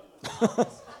don't.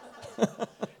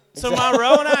 So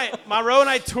Monroe and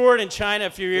I toured in China a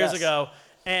few years ago,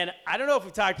 and I don't know if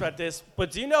we talked about this,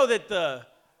 but do you know that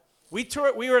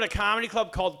we were at a comedy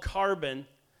club called Carbon,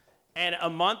 and a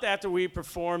month after we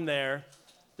performed there,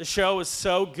 the show was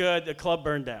so good the club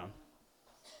burned down.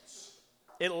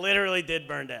 It literally did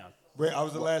burn down. Wait, I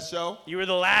was the last show? You were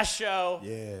the last show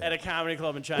at a comedy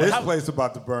club in China. This place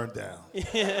about to burn down.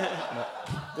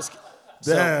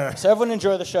 So everyone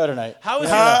enjoy the show tonight. How was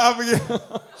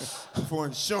for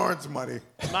insurance money.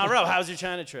 Monroe, how was your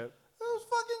China trip? It was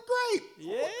fucking great.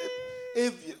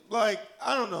 Yeah.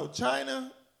 I don't know,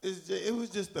 China, it was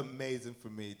just amazing for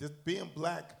me. Just being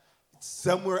black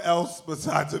somewhere else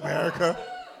besides America.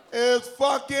 It was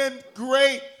fucking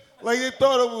great. Like, they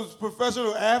thought it was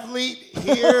professional athlete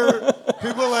here.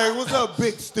 People like, what's up,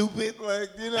 big stupid?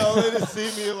 Like, they didn't see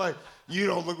me like, you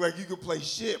don't look like you could play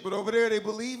shit. But over there, they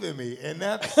believe in me. And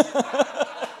that's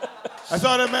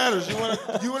all that matters. You want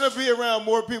to be around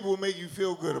more people who make you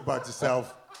feel good about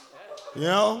yourself. You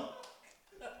know?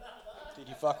 Did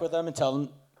you fuck with them and tell them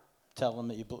tell them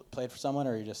that you played for someone,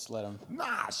 or you just let them?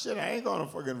 Nah, shit, I ain't gonna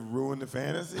fucking ruin the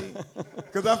fantasy.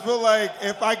 Because I feel like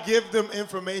if I give them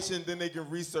information, then they can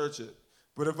research it.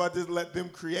 But if I just let them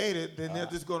create it, then they're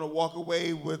just gonna walk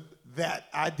away with that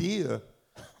idea.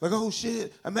 Like, oh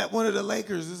shit, I met one of the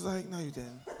Lakers. It's like, no, you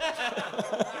didn't.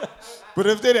 But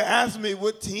if they'd have asked me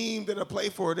what team did I play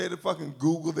for, they'd have fucking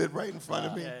Googled it right in front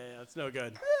of me. Yeah, it's no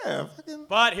good. Yeah, fucking.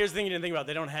 But here's the thing you didn't think about.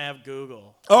 They don't have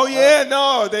Google. Oh yeah,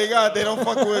 no, they don't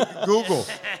fuck with Google.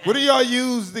 What do y'all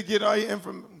use to get all your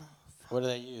information? What do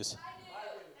they use?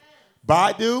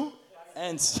 Baidu?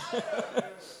 Ents.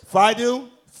 Fidu?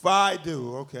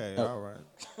 Fidu. Okay, all right.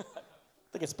 I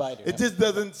think it's Baidu. It just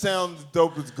doesn't sound as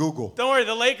dope as Google. Don't worry,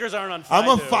 the Lakers aren't on Fidu. I'm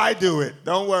a Fidu it.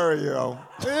 Don't worry, yo.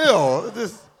 Ew,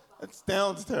 it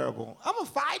sounds terrible. I'm a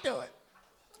Fidu it.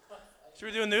 Should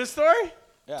we do a news story?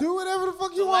 Yeah. Do whatever the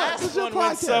fuck you want. Last It's your one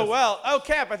went podcast. so well. Oh,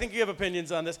 Cap, I think you have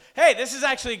opinions on this. Hey, this is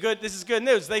actually good. This is good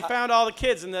news. They found all the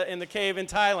kids in the cave in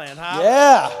Thailand, huh?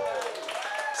 Yeah.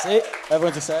 See,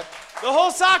 everyone's excited. The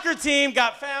whole soccer team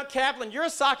got found. Kaplan, you're a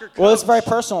soccer coach. Well, it's very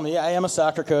personal to me. I am a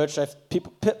soccer coach.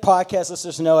 Podcast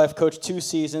listeners know I've coached 2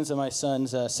 seasons of my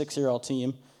son's 6-year-old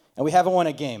team, and we haven't won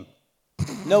a game.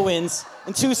 No wins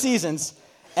in 2 seasons.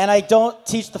 And I don't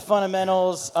teach the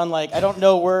fundamentals on, like, I don't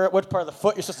know what part of the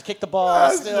foot you're supposed to kick the ball.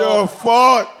 That's your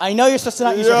fault. I know you're supposed to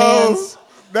not use your hands.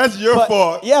 That's your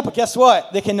fault. Yeah, but guess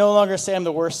what? They can no longer say I'm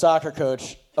the worst soccer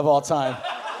coach of all time.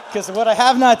 Because what I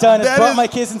have not done is brought my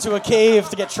kids into a cave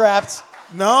to get trapped.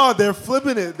 No, they're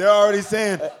flipping it. They're already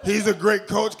saying he's a great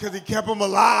coach because he kept them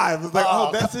alive. It's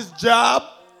like, that's his job?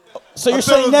 So you're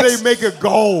saying they make a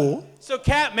goal. So,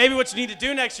 Cap, maybe what you need to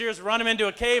do next year is run him into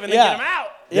a cave and then get him out.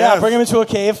 Yeah, bring him into a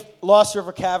cave. Lost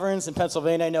River Caverns in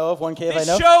Pennsylvania, I know of. One cave I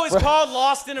know. This show is called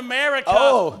Lost in America.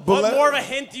 Oh. What more of a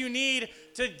hint do you need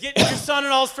to get your son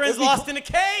and all his friends lost in a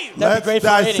cave? That'd be great for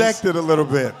Let's dissect ratings. it a little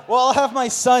bit. Well, I'll have my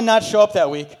son not show up that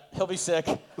week. He'll be sick.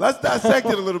 Let's dissect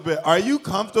it a little bit. Are you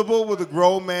comfortable with a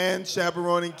grown man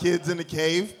chaperoning kids in the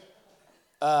cave?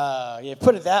 Yeah,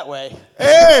 put it that way.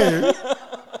 Hey!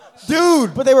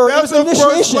 Dude, But it was that's the first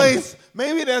initiation. place.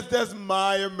 Maybe that's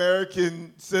my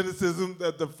American cynicism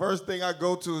that the first thing I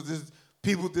go to is just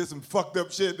people did some fucked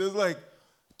up shit. There's like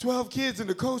 12 kids and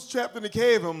the coach trapped in the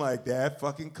cave. I'm like, that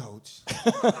fucking coach.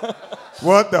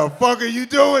 What the fuck are you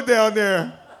doing down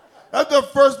there? That's the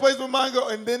first place where mine go.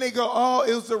 And then they go, oh,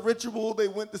 it was a ritual. They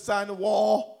went to sign the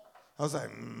wall. I was like,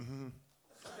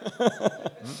 I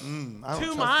don't 2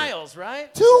 trust miles, it.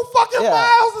 right? 2 fucking Yeah.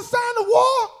 miles to sign the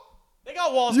wall? They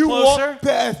got walls You closer. walk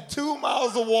past 2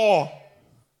 miles of wall.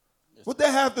 What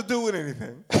that have to do with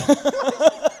anything?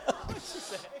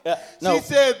 No. She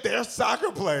said they're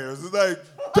soccer players. It's like,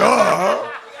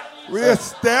 duh. We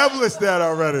established that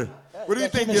already. What do you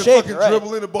think? keep in You're shape, fucking right.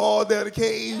 dribbling the ball down the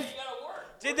cave?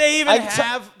 Did they even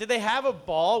did they have a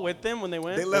ball with them when they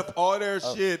went? They left all their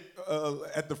shit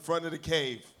at the front of the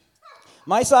cave.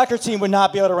 My soccer team would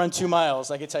not be able to run 2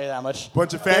 miles, I can tell you that much.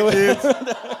 Bunch of fat kids.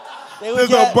 They would There's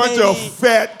get a bunch of maybe-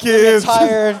 fat They kids. get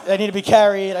tired. They need to be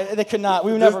carried. They could not.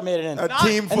 We never made it in. A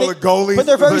team And full of goalies. But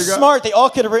they're very They got- smart. They all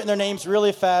could have written their names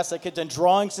really fast. They could have done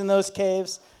drawings in those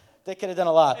caves. They could have done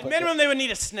a lot. At but- minimum, they would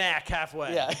need a snack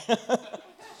halfway. Yeah.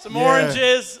 Some Yeah.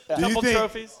 oranges, a Do you couple think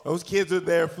trophies. those kids are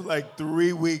there for like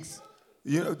 3 weeks?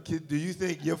 You know, do you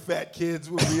think your fat kids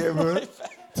will be able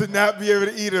to not be able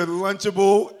to eat a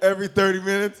Lunchable every 30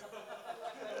 minutes?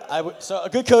 So a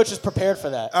good coach is prepared for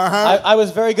that. Uh-huh. I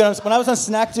was very good. When I was on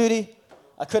snack duty,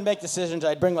 I couldn't make decisions.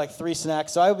 I'd bring like 3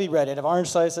 snacks. So I would be ready. I'd have orange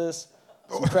slices,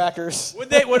 some crackers.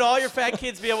 Would all your fat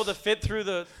kids be able to fit through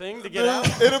the thing to get out?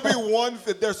 It'll be one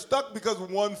fit. They're stuck because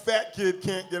one fat kid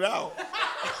can't get out.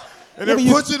 And Yeah, they're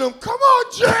but pushing them. Come on,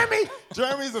 Jeremy.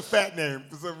 Jeremy's a fat name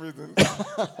for some reason. They're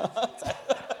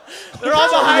all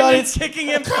behind him, audience- kicking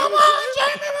him. Come on,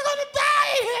 Jeremy. We're gonna die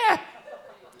in here.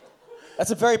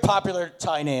 That's a very popular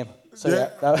Thai name. So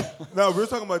yeah. No, we're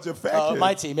talking about your fat kid.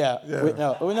 My team, yeah.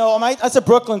 Yeah. That's a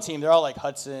Brooklyn team. They're all like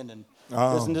Hudson and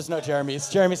Oh. there's no Jeremy's.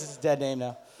 Jeremy's is a dead name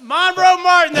now. Monroe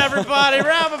Martin, everybody.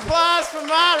 Round of applause for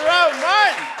Monroe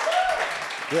Martin.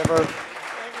 You ever? Thank you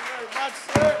very much,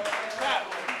 sir.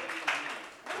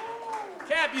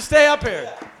 Cap, you stay up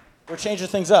here. We're changing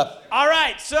things up. All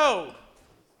right, so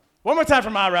one more time for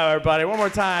Monroe, everybody. One more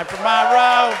time for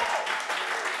Monroe.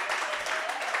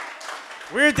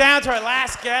 We're down to our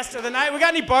last guest of the night. We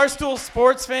got any Barstool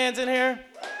sports fans in here?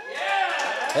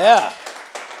 Yeah.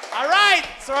 All right,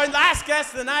 so our last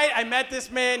guest of the night, I met this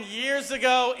man years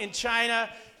ago in China.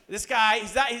 This guy,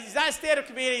 he's not a stand-up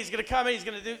comedian. He's gonna come in.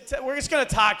 We're just gonna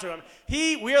talk to him.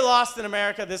 We are lost in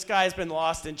America. This guy's been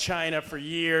lost in China for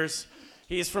years.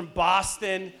 He's from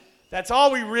Boston. That's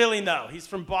all we really know. He's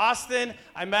from Boston.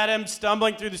 I met him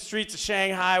stumbling through the streets of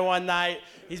Shanghai one night.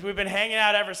 We've been hanging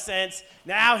out ever since.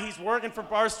 Now he's working for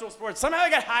Barstool Sports. Somehow he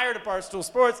got hired at Barstool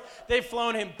Sports. They've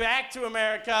flown him back to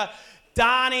America.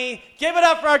 Donnie. Give it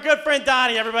up for our good friend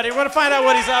Donnie, everybody. We're going to find out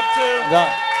what he's up to.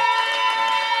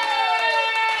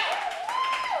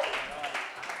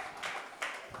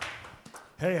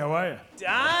 Hey, how are you?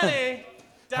 Donnie.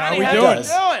 How Donnie, we how doing? you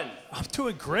doing? I'm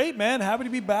doing great, man. Happy to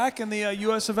be back in the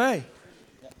US of A.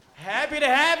 Happy to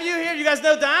have you here. You guys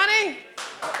know Donnie?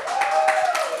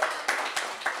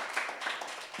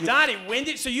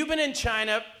 Donnie, so you've been in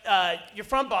China. You're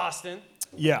from Boston.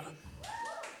 Yeah.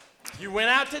 You went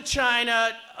out to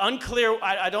China, unclear,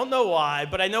 I don't know why,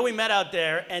 but I know we met out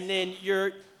there, and then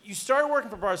you started working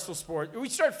for Barstool Sports. We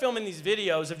started filming these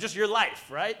videos of just your life,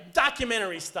 right?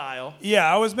 Documentary style.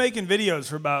 Yeah, I was making videos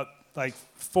for about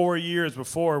 4 years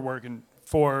before working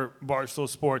for Barstool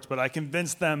Sports, but I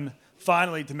convinced them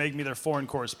finally to make me their foreign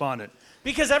correspondent.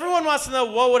 Because everyone wants to know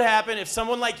what would happen if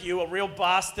someone like you, a real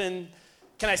Boston,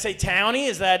 can I say townie?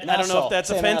 Is that, I don't know if that's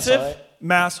Say offensive. Masshole, right?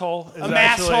 Masshole is A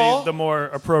actually masshole? the more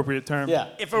appropriate term. Yeah.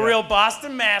 If a real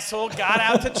Boston masshole got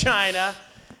out to China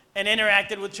and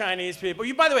interacted with Chinese people.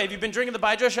 By the way, have you been drinking the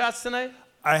Baijiu shots tonight?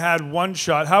 I had one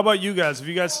shot. How about you guys? Have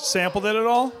you guys sampled it at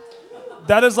all?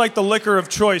 That is like the liquor of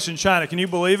choice in China. Can you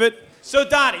believe it? So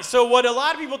Donnie, what a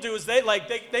lot of people do is they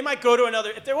might go to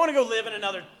if they want to go live in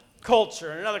another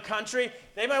culture, in another country,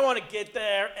 they might want to get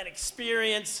there and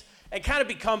experience and kind of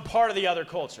become part of the other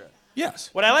culture. Yes.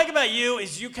 What I like about you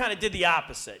is you kind of did the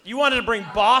opposite. You wanted to bring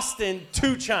Boston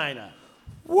to China.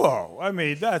 Whoa, I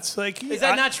mean, that's like... Is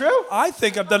that not true? I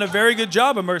think I've done a very good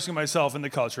job immersing myself in the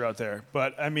culture out there.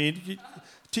 But, I mean,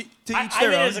 to each I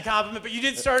their mean it own. as a compliment, but you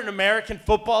did start an American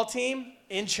football team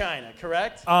in China,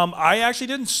 correct? I actually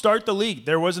didn't start the league.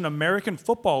 There was an American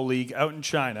football league out in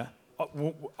China.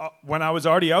 When I was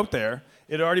already out there,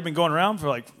 it had already been going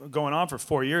on for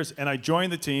 4 years, and I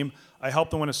joined the team. I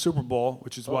helped them win a Super Bowl,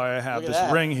 which is why I have this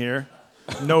ring here.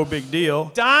 No big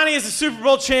deal. Donnie is the Super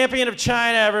Bowl champion of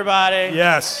China, everybody.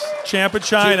 Yes, champ of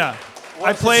China.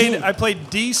 I played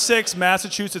D6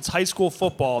 Massachusetts high school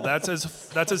football. That's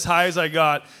as high as I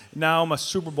got. Now I'm a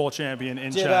Super Bowl champion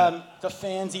in China. Did the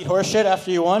fans eat horse shit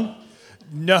after you won?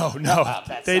 No.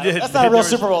 They did. That's not a real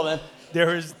Super Bowl then.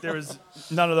 There was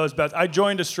none of those bets. I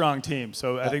joined a strong team,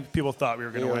 so I think people thought we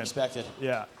were going to win. Expected.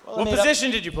 Yeah. Well, What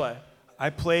position did you play? I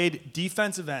played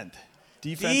defensive end.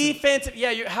 Defensive.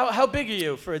 Yeah. How big are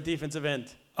you for a defensive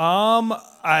end?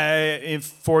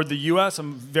 For the U.S.,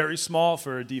 I'm very small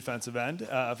for a defensive end.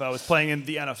 If I was playing in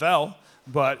the NFL,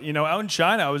 but out in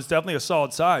China, I was definitely a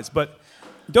solid size. But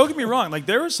don't get me wrong,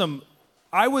 there was some.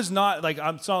 I was not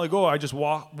I'm not like, oh, I just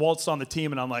waltzed on the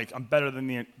team and I'm better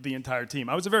than the entire team.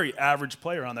 I was a very average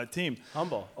player on that team.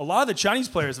 Humble. A lot of the Chinese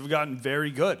players have gotten very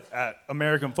good at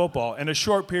American football in a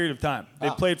short period of time. They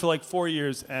played for 4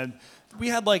 years, and we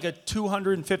had a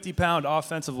 250-pound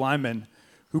offensive lineman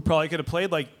who probably could have played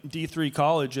D3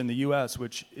 college in the U.S.,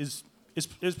 which is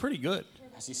pretty good.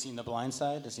 Has he seen The Blind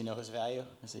Side? Does he know his value?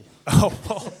 Oh,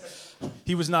 well,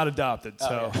 he was not adopted,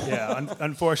 so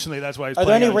unfortunately, that's why he's Are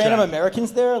playing there any out in random China.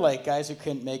 Americans there, guys who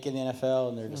couldn't make it in the NFL,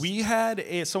 and they're just... We had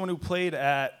someone who played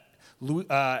at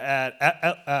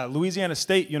Louisiana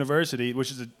State University,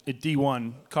 which is a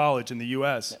D1 college in the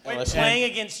U.S. Wait, LSU.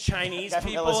 playing against Chinese Guy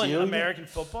from people in LSU? American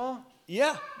football?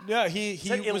 Yeah, he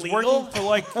that was illegal?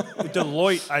 working for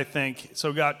Deloitte, I think,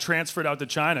 so got transferred out to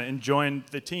China and joined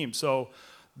the team. So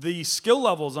the skill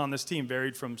levels on this team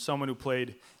varied from someone who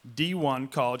played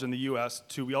D1 college in the U.S.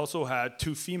 to we also had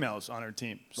 2 females on our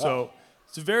team. Wow. So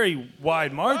it's a very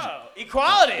wide margin. Oh,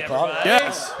 equality, everybody.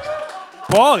 Yes.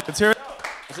 Quality. Let's hear it.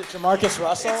 Is it Jamarcus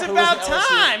Russell? It's who was about at LSU?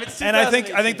 time. It's And I think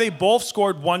 2018. they both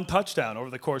scored 1 touchdown over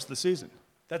the course of the season.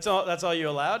 That's all you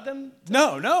allowed them?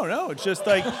 No. It's just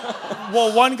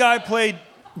one guy played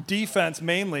defense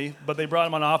mainly, but they brought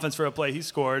him on offense for a play. He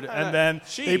scored, and then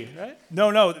right?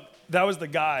 No, that was the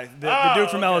guy, the dude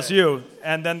from LSU,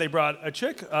 and then they brought a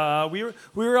chick. We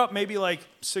were up maybe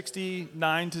 69-0,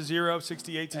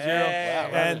 68-0,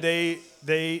 and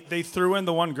they threw in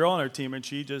the one girl on our team, and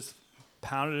she just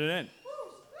pounded it in.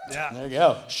 Yeah. There you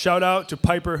go. Shout out to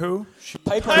Piper Who.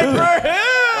 Piper Hill!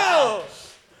 Wow.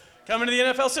 Coming to the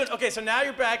NFL soon. Okay, so now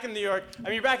you're back in New York.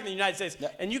 You're back in the United States.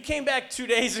 Yep. And you came back 2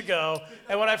 days ago.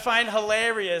 And what I find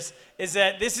hilarious is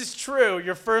that this is true.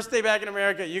 Your first day back in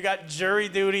America, you got jury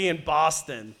duty in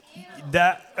Boston.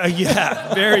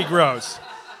 Yeah, very gross.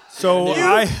 So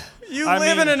You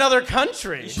live in another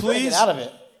country. Please get out of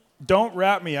it. don't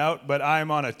rat me out, but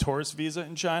I'm on a tourist visa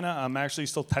in China. I'm actually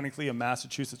still technically a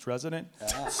Massachusetts resident.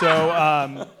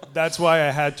 So that's why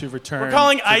I had to return. We're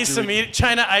calling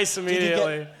China ICE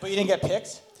immediately. But you didn't get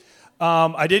picked?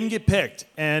 I didn't get picked.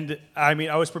 And I mean,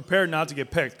 I was prepared not to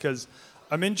get picked because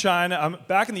I'm in China. I'm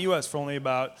back in the U.S. for only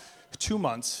about 2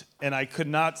 months, and I could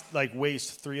not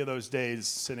waste 3 of those days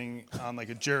sitting on a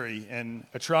jury in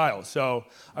a trial. So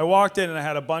I walked in and I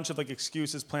had a bunch of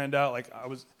excuses planned out.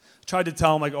 Tried to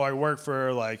tell them I work for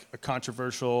a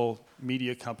controversial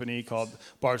media company called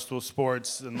Barstool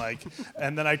Sports, and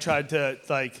and then I tried to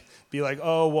be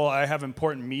oh well, I have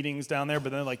important meetings down there,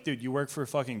 but then dude, you work for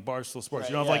fucking Barstool Sports,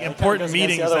 you don't have important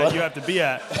meetings that you have to be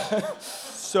at.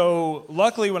 So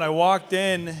luckily when I walked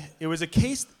in, it was a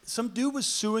case. Some dude was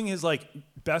suing his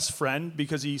best friend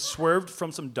because he swerved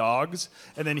from some dogs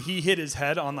and then he hit his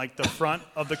head on the front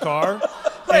of the car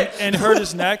and hurt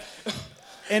his neck.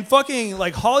 And fucking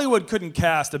Hollywood couldn't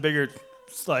cast a bigger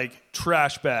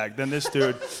trash bag than this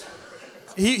dude.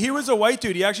 He was a white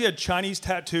dude. He actually had Chinese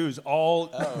tattoos all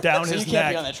down his neck. You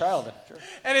can't be on that trial then. Sure.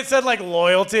 And it said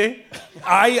loyalty.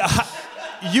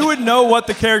 You would know what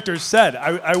the characters said.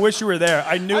 I wish you were there.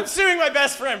 I'm suing my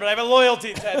best friend, but I have a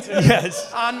loyalty tattoo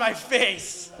on my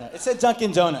face. Yeah, it said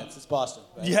Dunkin' Donuts. It's Boston.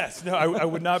 Right? Yes. No, I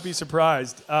would not be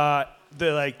surprised.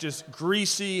 The just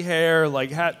greasy hair,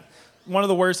 hat. One of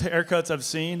the worst haircuts I've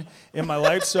seen in my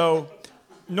life. So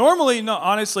normally, no,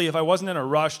 honestly, if I wasn't in a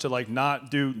rush to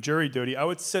not do jury duty, I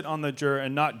would sit on the juror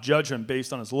and not judge him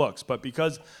based on his looks. But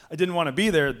because I didn't want to be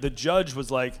there, the judge was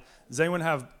does anyone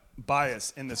have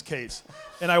bias in this case?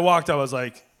 And I walked, I was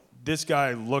this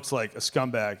guy looks like a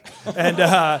scumbag.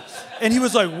 And he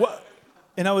was what?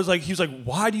 And I was he was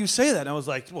why do you say that? And I was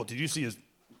well, did you see his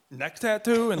neck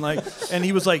tattoo? And and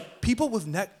he was people with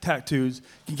neck tattoos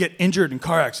can get injured in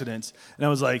car accidents. And I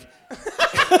was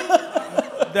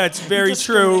that's very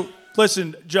true.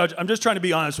 Listen, Judge, I'm just trying to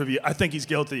be honest with you. I think he's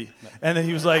guilty. And then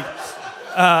he was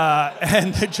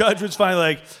and the judge was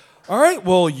finally all right,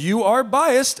 well, you are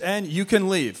biased and you can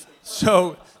leave.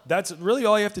 So that's really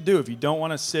all you have to do if you don't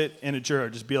want to sit in a juror.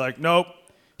 Just be nope,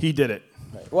 he did it.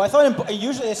 Right. Well, I thought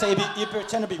usually they say you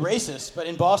pretend to be racist, but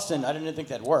in Boston, I didn't think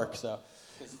that'd work, so.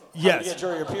 Yes. Get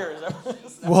jury your peers.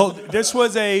 Well, this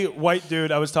was a white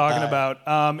dude I was talking about.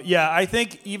 I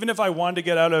think even if I wanted to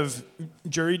get out of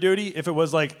jury duty, if it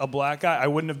was a black guy, I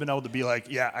wouldn't have been able to be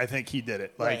I think he did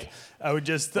it. Right. I would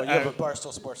just. Well, you have a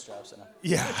Barstool Sports job, so no.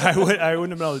 Yeah, I wouldn't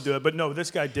have been able to do it. But no,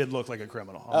 this guy did look like a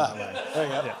criminal. There you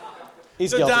go. Yeah.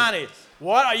 He's so guilty.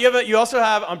 Donnie, you also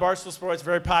have on Barstool Sports a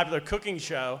very popular cooking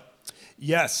show.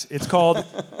 Yes, it's called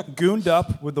Gooned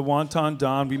Up with the Wonton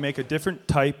Don. We make a different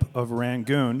type of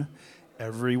Rangoon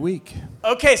every week.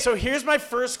 Okay, so here's my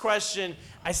first question.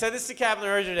 I said this to Kaplan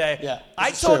earlier today. Yeah,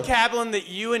 I told Kaplan that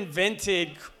you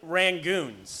invented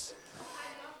Rangoons.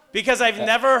 Because I've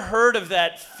never heard of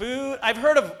that food.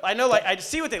 I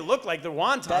see what they look like, they're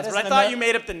wontons, but I thought you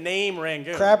made up the name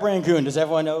Rangoon. Crab Rangoon. Does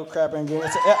everyone know Crab Rangoon?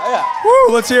 Yeah.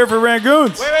 Woo, let's hear it for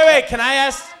Rangoons. Wait. Can I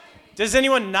ask, does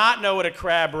anyone not know what a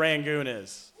Crab Rangoon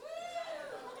is?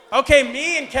 Okay,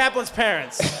 me and Kaplan's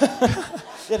parents.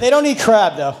 Yeah, they don't eat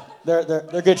crab, though.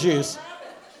 They're good Jews.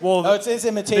 Well, it's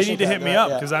imitation. They need to hit me up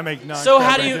because I make non-crab So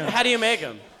Rangoons. how do you make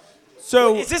them?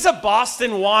 So is this a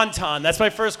Boston wonton? That's my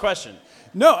first question.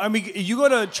 No, I mean, you go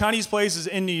to Chinese places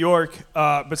in New York,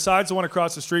 besides the one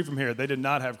across the street from here, they did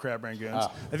not have crab rangoons.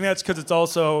 Oh. I think that's because it's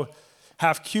also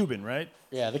half Cuban, right?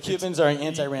 Yeah, the Cubans are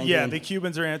anti-Rangoon. Yeah, the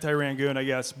Cubans are anti-Rangoon, I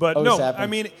guess. But Always no, happened. I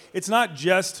mean, it's not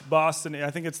just Boston.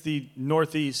 I think it's the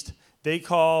Northeast. They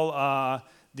call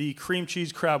the cream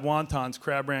cheese crab wontons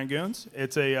crab rangoons.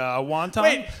 It's a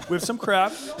wonton with some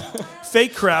crab.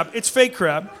 Fake crab. It's fake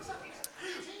crab.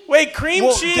 Wait, cream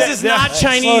cheese is not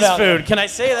Chinese food. Can I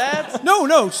say that?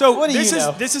 No. So What do you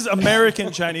know? this is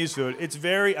American Chinese food. It's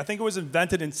I think it was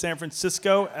invented in San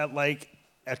Francisco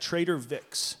at Trader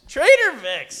Vic's. Trader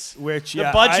Vic's. Which the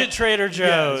budget Trader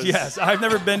Joe's. Yes, I've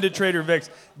never been to Trader Vic's.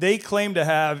 They claim to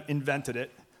have invented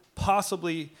it.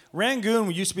 Possibly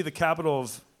Rangoon used to be the capital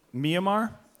of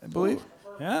Myanmar, I believe.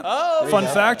 Yeah. Oh. Fun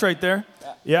fact right there.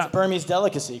 Yeah. It's a Burmese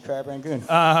delicacy, crab Rangoon.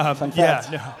 Fun fact.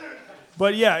 Yeah. No.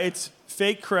 But yeah, it's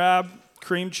fake crab,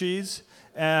 cream cheese,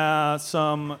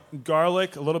 some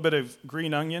garlic, a little bit of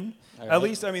green onion. Right. At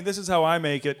least, I mean, this is how I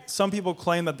make it. Some people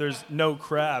claim that there's no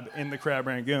crab in the crab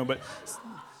rangoon, but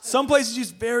some places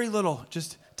use very little,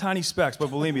 just tiny specks.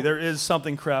 But believe me, there is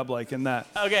something crab-like in that.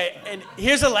 Okay, and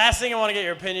here's the last thing I want to get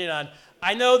your opinion on.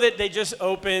 I know that they just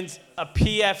opened a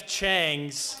P.F.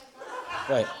 Chang's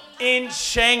in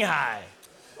Shanghai.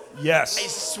 Yes. I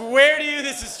swear to you,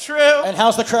 this is true. And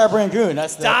how's the crab Rangoon?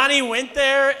 Donnie went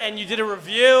there, and you did a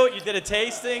review, you did a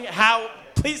tasting.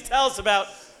 please tell us about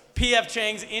P.F.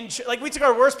 Chang's we took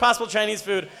our worst possible Chinese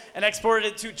food and exported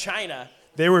it to China.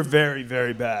 They were very,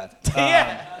 very bad.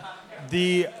 Yeah.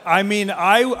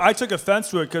 I took offense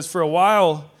to it because for a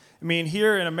while,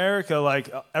 here in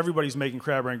America, everybody's making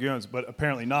crab rangoons, but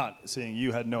apparently not, seeing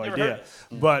you had no idea.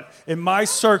 But in my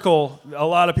circle, a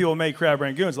lot of people make crab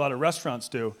rangoons, a lot of restaurants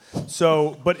do.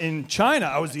 But in China,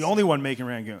 I was the only one making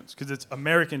rangoons because it's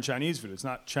American Chinese food. It's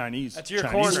not Chinese. That's your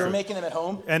Chinese corner. food. You were making them at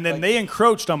home? And then they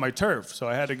encroached on my turf, so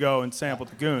I had to go and sample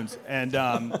the goons.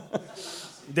 And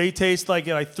they taste like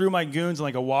I threw my goons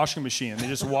in a washing machine. They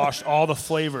just washed all the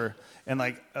flavor and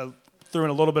threw in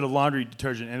a little bit of laundry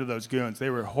detergent into those goons. They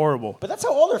were horrible. But that's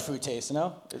how all their food tastes,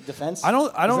 Defense? I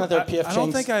don't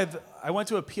Chang's? think I went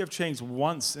to a P.F. Chang's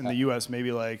once in the U.S.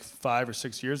 maybe 5 or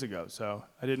 6 years ago, so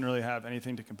I didn't really have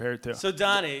anything to compare it to. So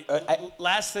Donnie,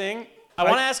 last thing, I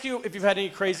want to ask you if you've had any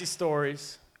crazy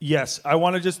stories. Yes, I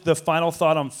want to just the final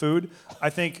thought on food. I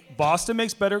think Boston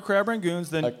makes better crab rangoons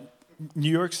than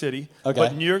New York City,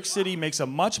 but New York City makes a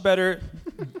much better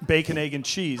bacon, egg, and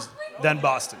cheese than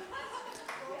Boston.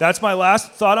 That's my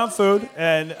last thought on food,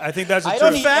 and I think that's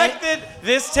The fact that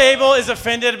this table is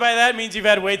offended by that means you've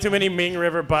had way too many Ming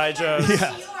River Baijos.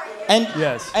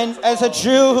 Yeah. And as a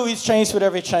Jew who eats Chinese food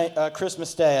every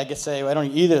Christmas Day, I can say I don't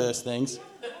eat either of those things.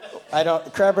 I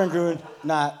don't crab rangoon,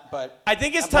 but I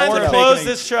think it's time to close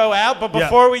this show out. But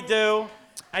before we do,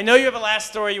 I know you have a last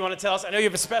story you want to tell us. I know you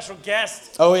have a special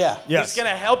guest. Oh yeah. Yes. Who's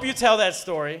going to help you tell that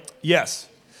story. Yes.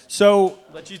 So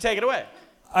let you take it away.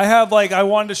 I have I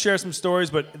wanted to share some stories,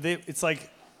 but it's a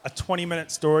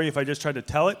 20-minute story if I just tried to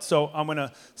tell it. So I'm going to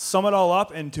sum it all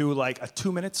up into a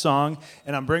 2-minute song,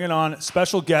 and I'm bringing on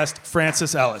special guest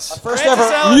Francis Ellis. Our first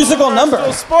ever musical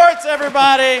number. Sports,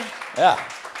 everybody. Yeah.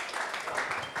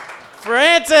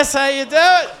 Francis, how you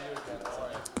doing?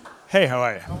 Hey, how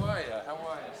are you?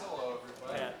 Hello,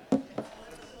 everybody.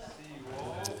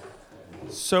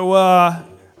 So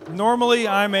normally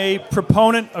I'm a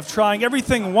proponent of trying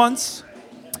everything once,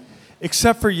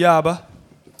 except for Yaba.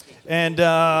 And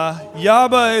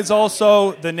Yaba is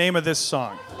also the name of this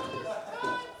song.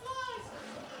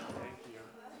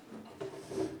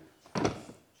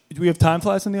 Do we have Time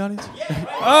Flies in the audience? Yeah.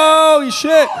 Oh, you shit.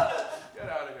 Get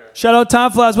out of here. Shout out Time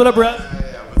Flies. What up, Brett? Yeah,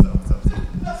 what's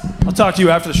up? I'll talk to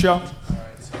you after the show. All right,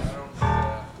 so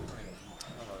I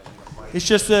don't It's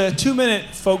just a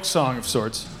 2-minute folk song of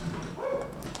sorts.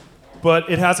 But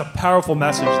it has a powerful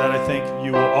message that I think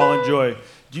you will all enjoy.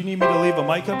 Do you need me to leave a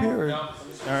mic up here? Or? No. All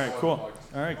right, cool.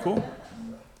 All right, cool.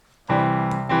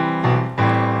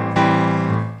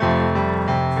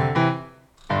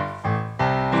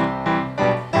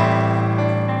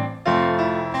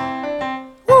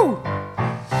 Woo!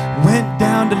 Went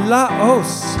down to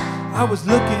Laos. I was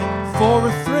looking for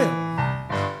a thrill.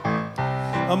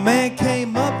 A man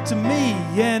came up to me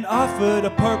and offered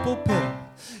a purple pill.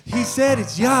 He said,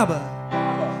 "It's Yaba,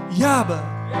 Yaba.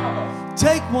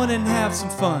 Take one and have some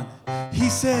fun." He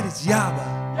said, "It's Yaba,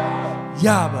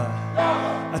 Yaba.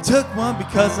 I took one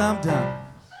because I'm done."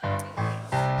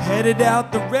 Headed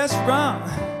out the restaurant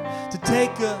to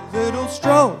take a little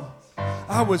stroll.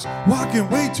 I was walking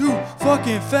way too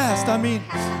fucking fast.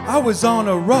 I was on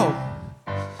a roll.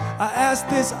 I asked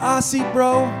this Aussie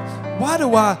bro, "Why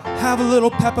do I have a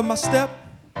little pep in my step?"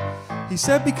 He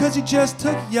said, "Because you just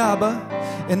took Yaba,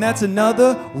 and that's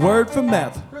another word for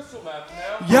meth." Crystal meth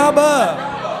now. Yaba,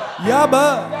 Yaba,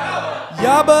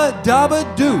 Yaba dabba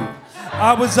doo.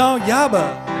 I was on Yaba,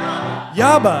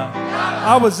 Yaba.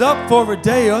 I was up for a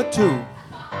day or two.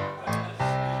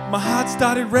 My heart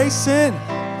started racing.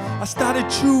 I started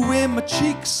chewing my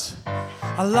cheeks.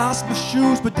 I lost my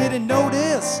shoes but didn't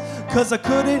notice, 'cause I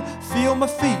couldn't feel my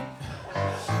feet.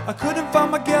 I couldn't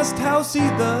find my guest house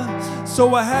either,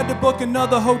 so I had to book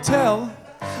another hotel.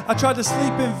 I tried to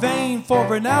sleep in vain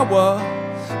for an hour,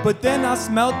 but then I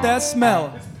smelled that smell.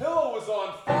 His pillow was on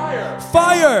fire.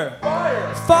 Fire!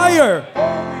 Fire. Fire!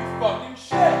 Holy fucking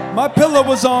shit. My pillow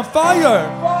was on fire!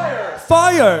 Fire.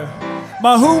 Fire!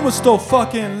 My room was still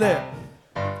fucking lit.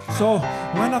 So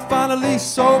when I finally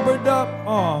sobered up,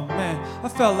 oh man, I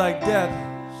felt like death.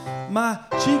 My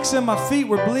cheeks and my feet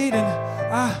were bleeding.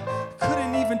 I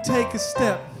couldn't even take a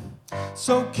step.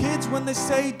 So kids, when they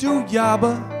say do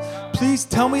Yaba, please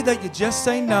tell me that you just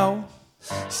say no.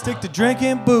 Stick to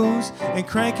drinking booze and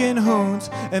cranking hoons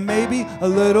and maybe a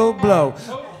little blow.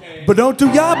 But don't do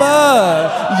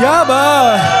Yaba,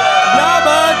 Yaba,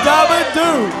 Yaba, dabba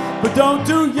do. But don't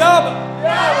do Yaba,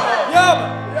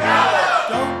 Yaba,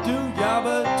 don't do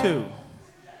Yaba too.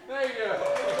 Thank you.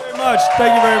 Very much.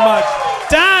 Thank you very much.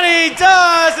 Donnie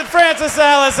Does and Francis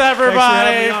Ellis, everybody. Thanks for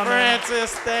having me on, man.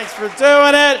 Francis, thanks for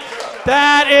doing it.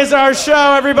 That is our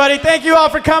show, everybody. Thank you all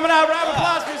for coming out. Round of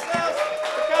applause for yourselves.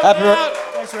 For coming out.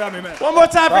 Thanks for having me, man. One more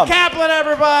time for Kaplan,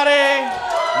 everybody.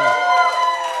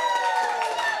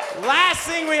 Last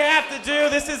thing we have to do,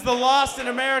 this is the Lost in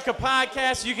America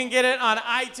podcast. You can get it on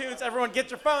iTunes. Everyone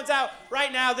get your phones out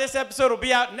right now. This episode will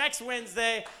be out next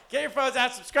Wednesday. Get your phones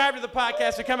out. Subscribe to the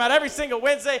podcast. We come out every single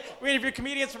Wednesday. We interview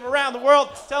comedians from around the world,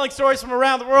 telling stories from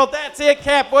around the world. That's it,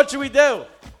 Cap. What should we do?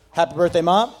 Happy birthday,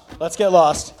 Mom. Let's get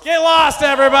lost. Get lost,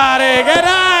 everybody. Good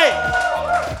night.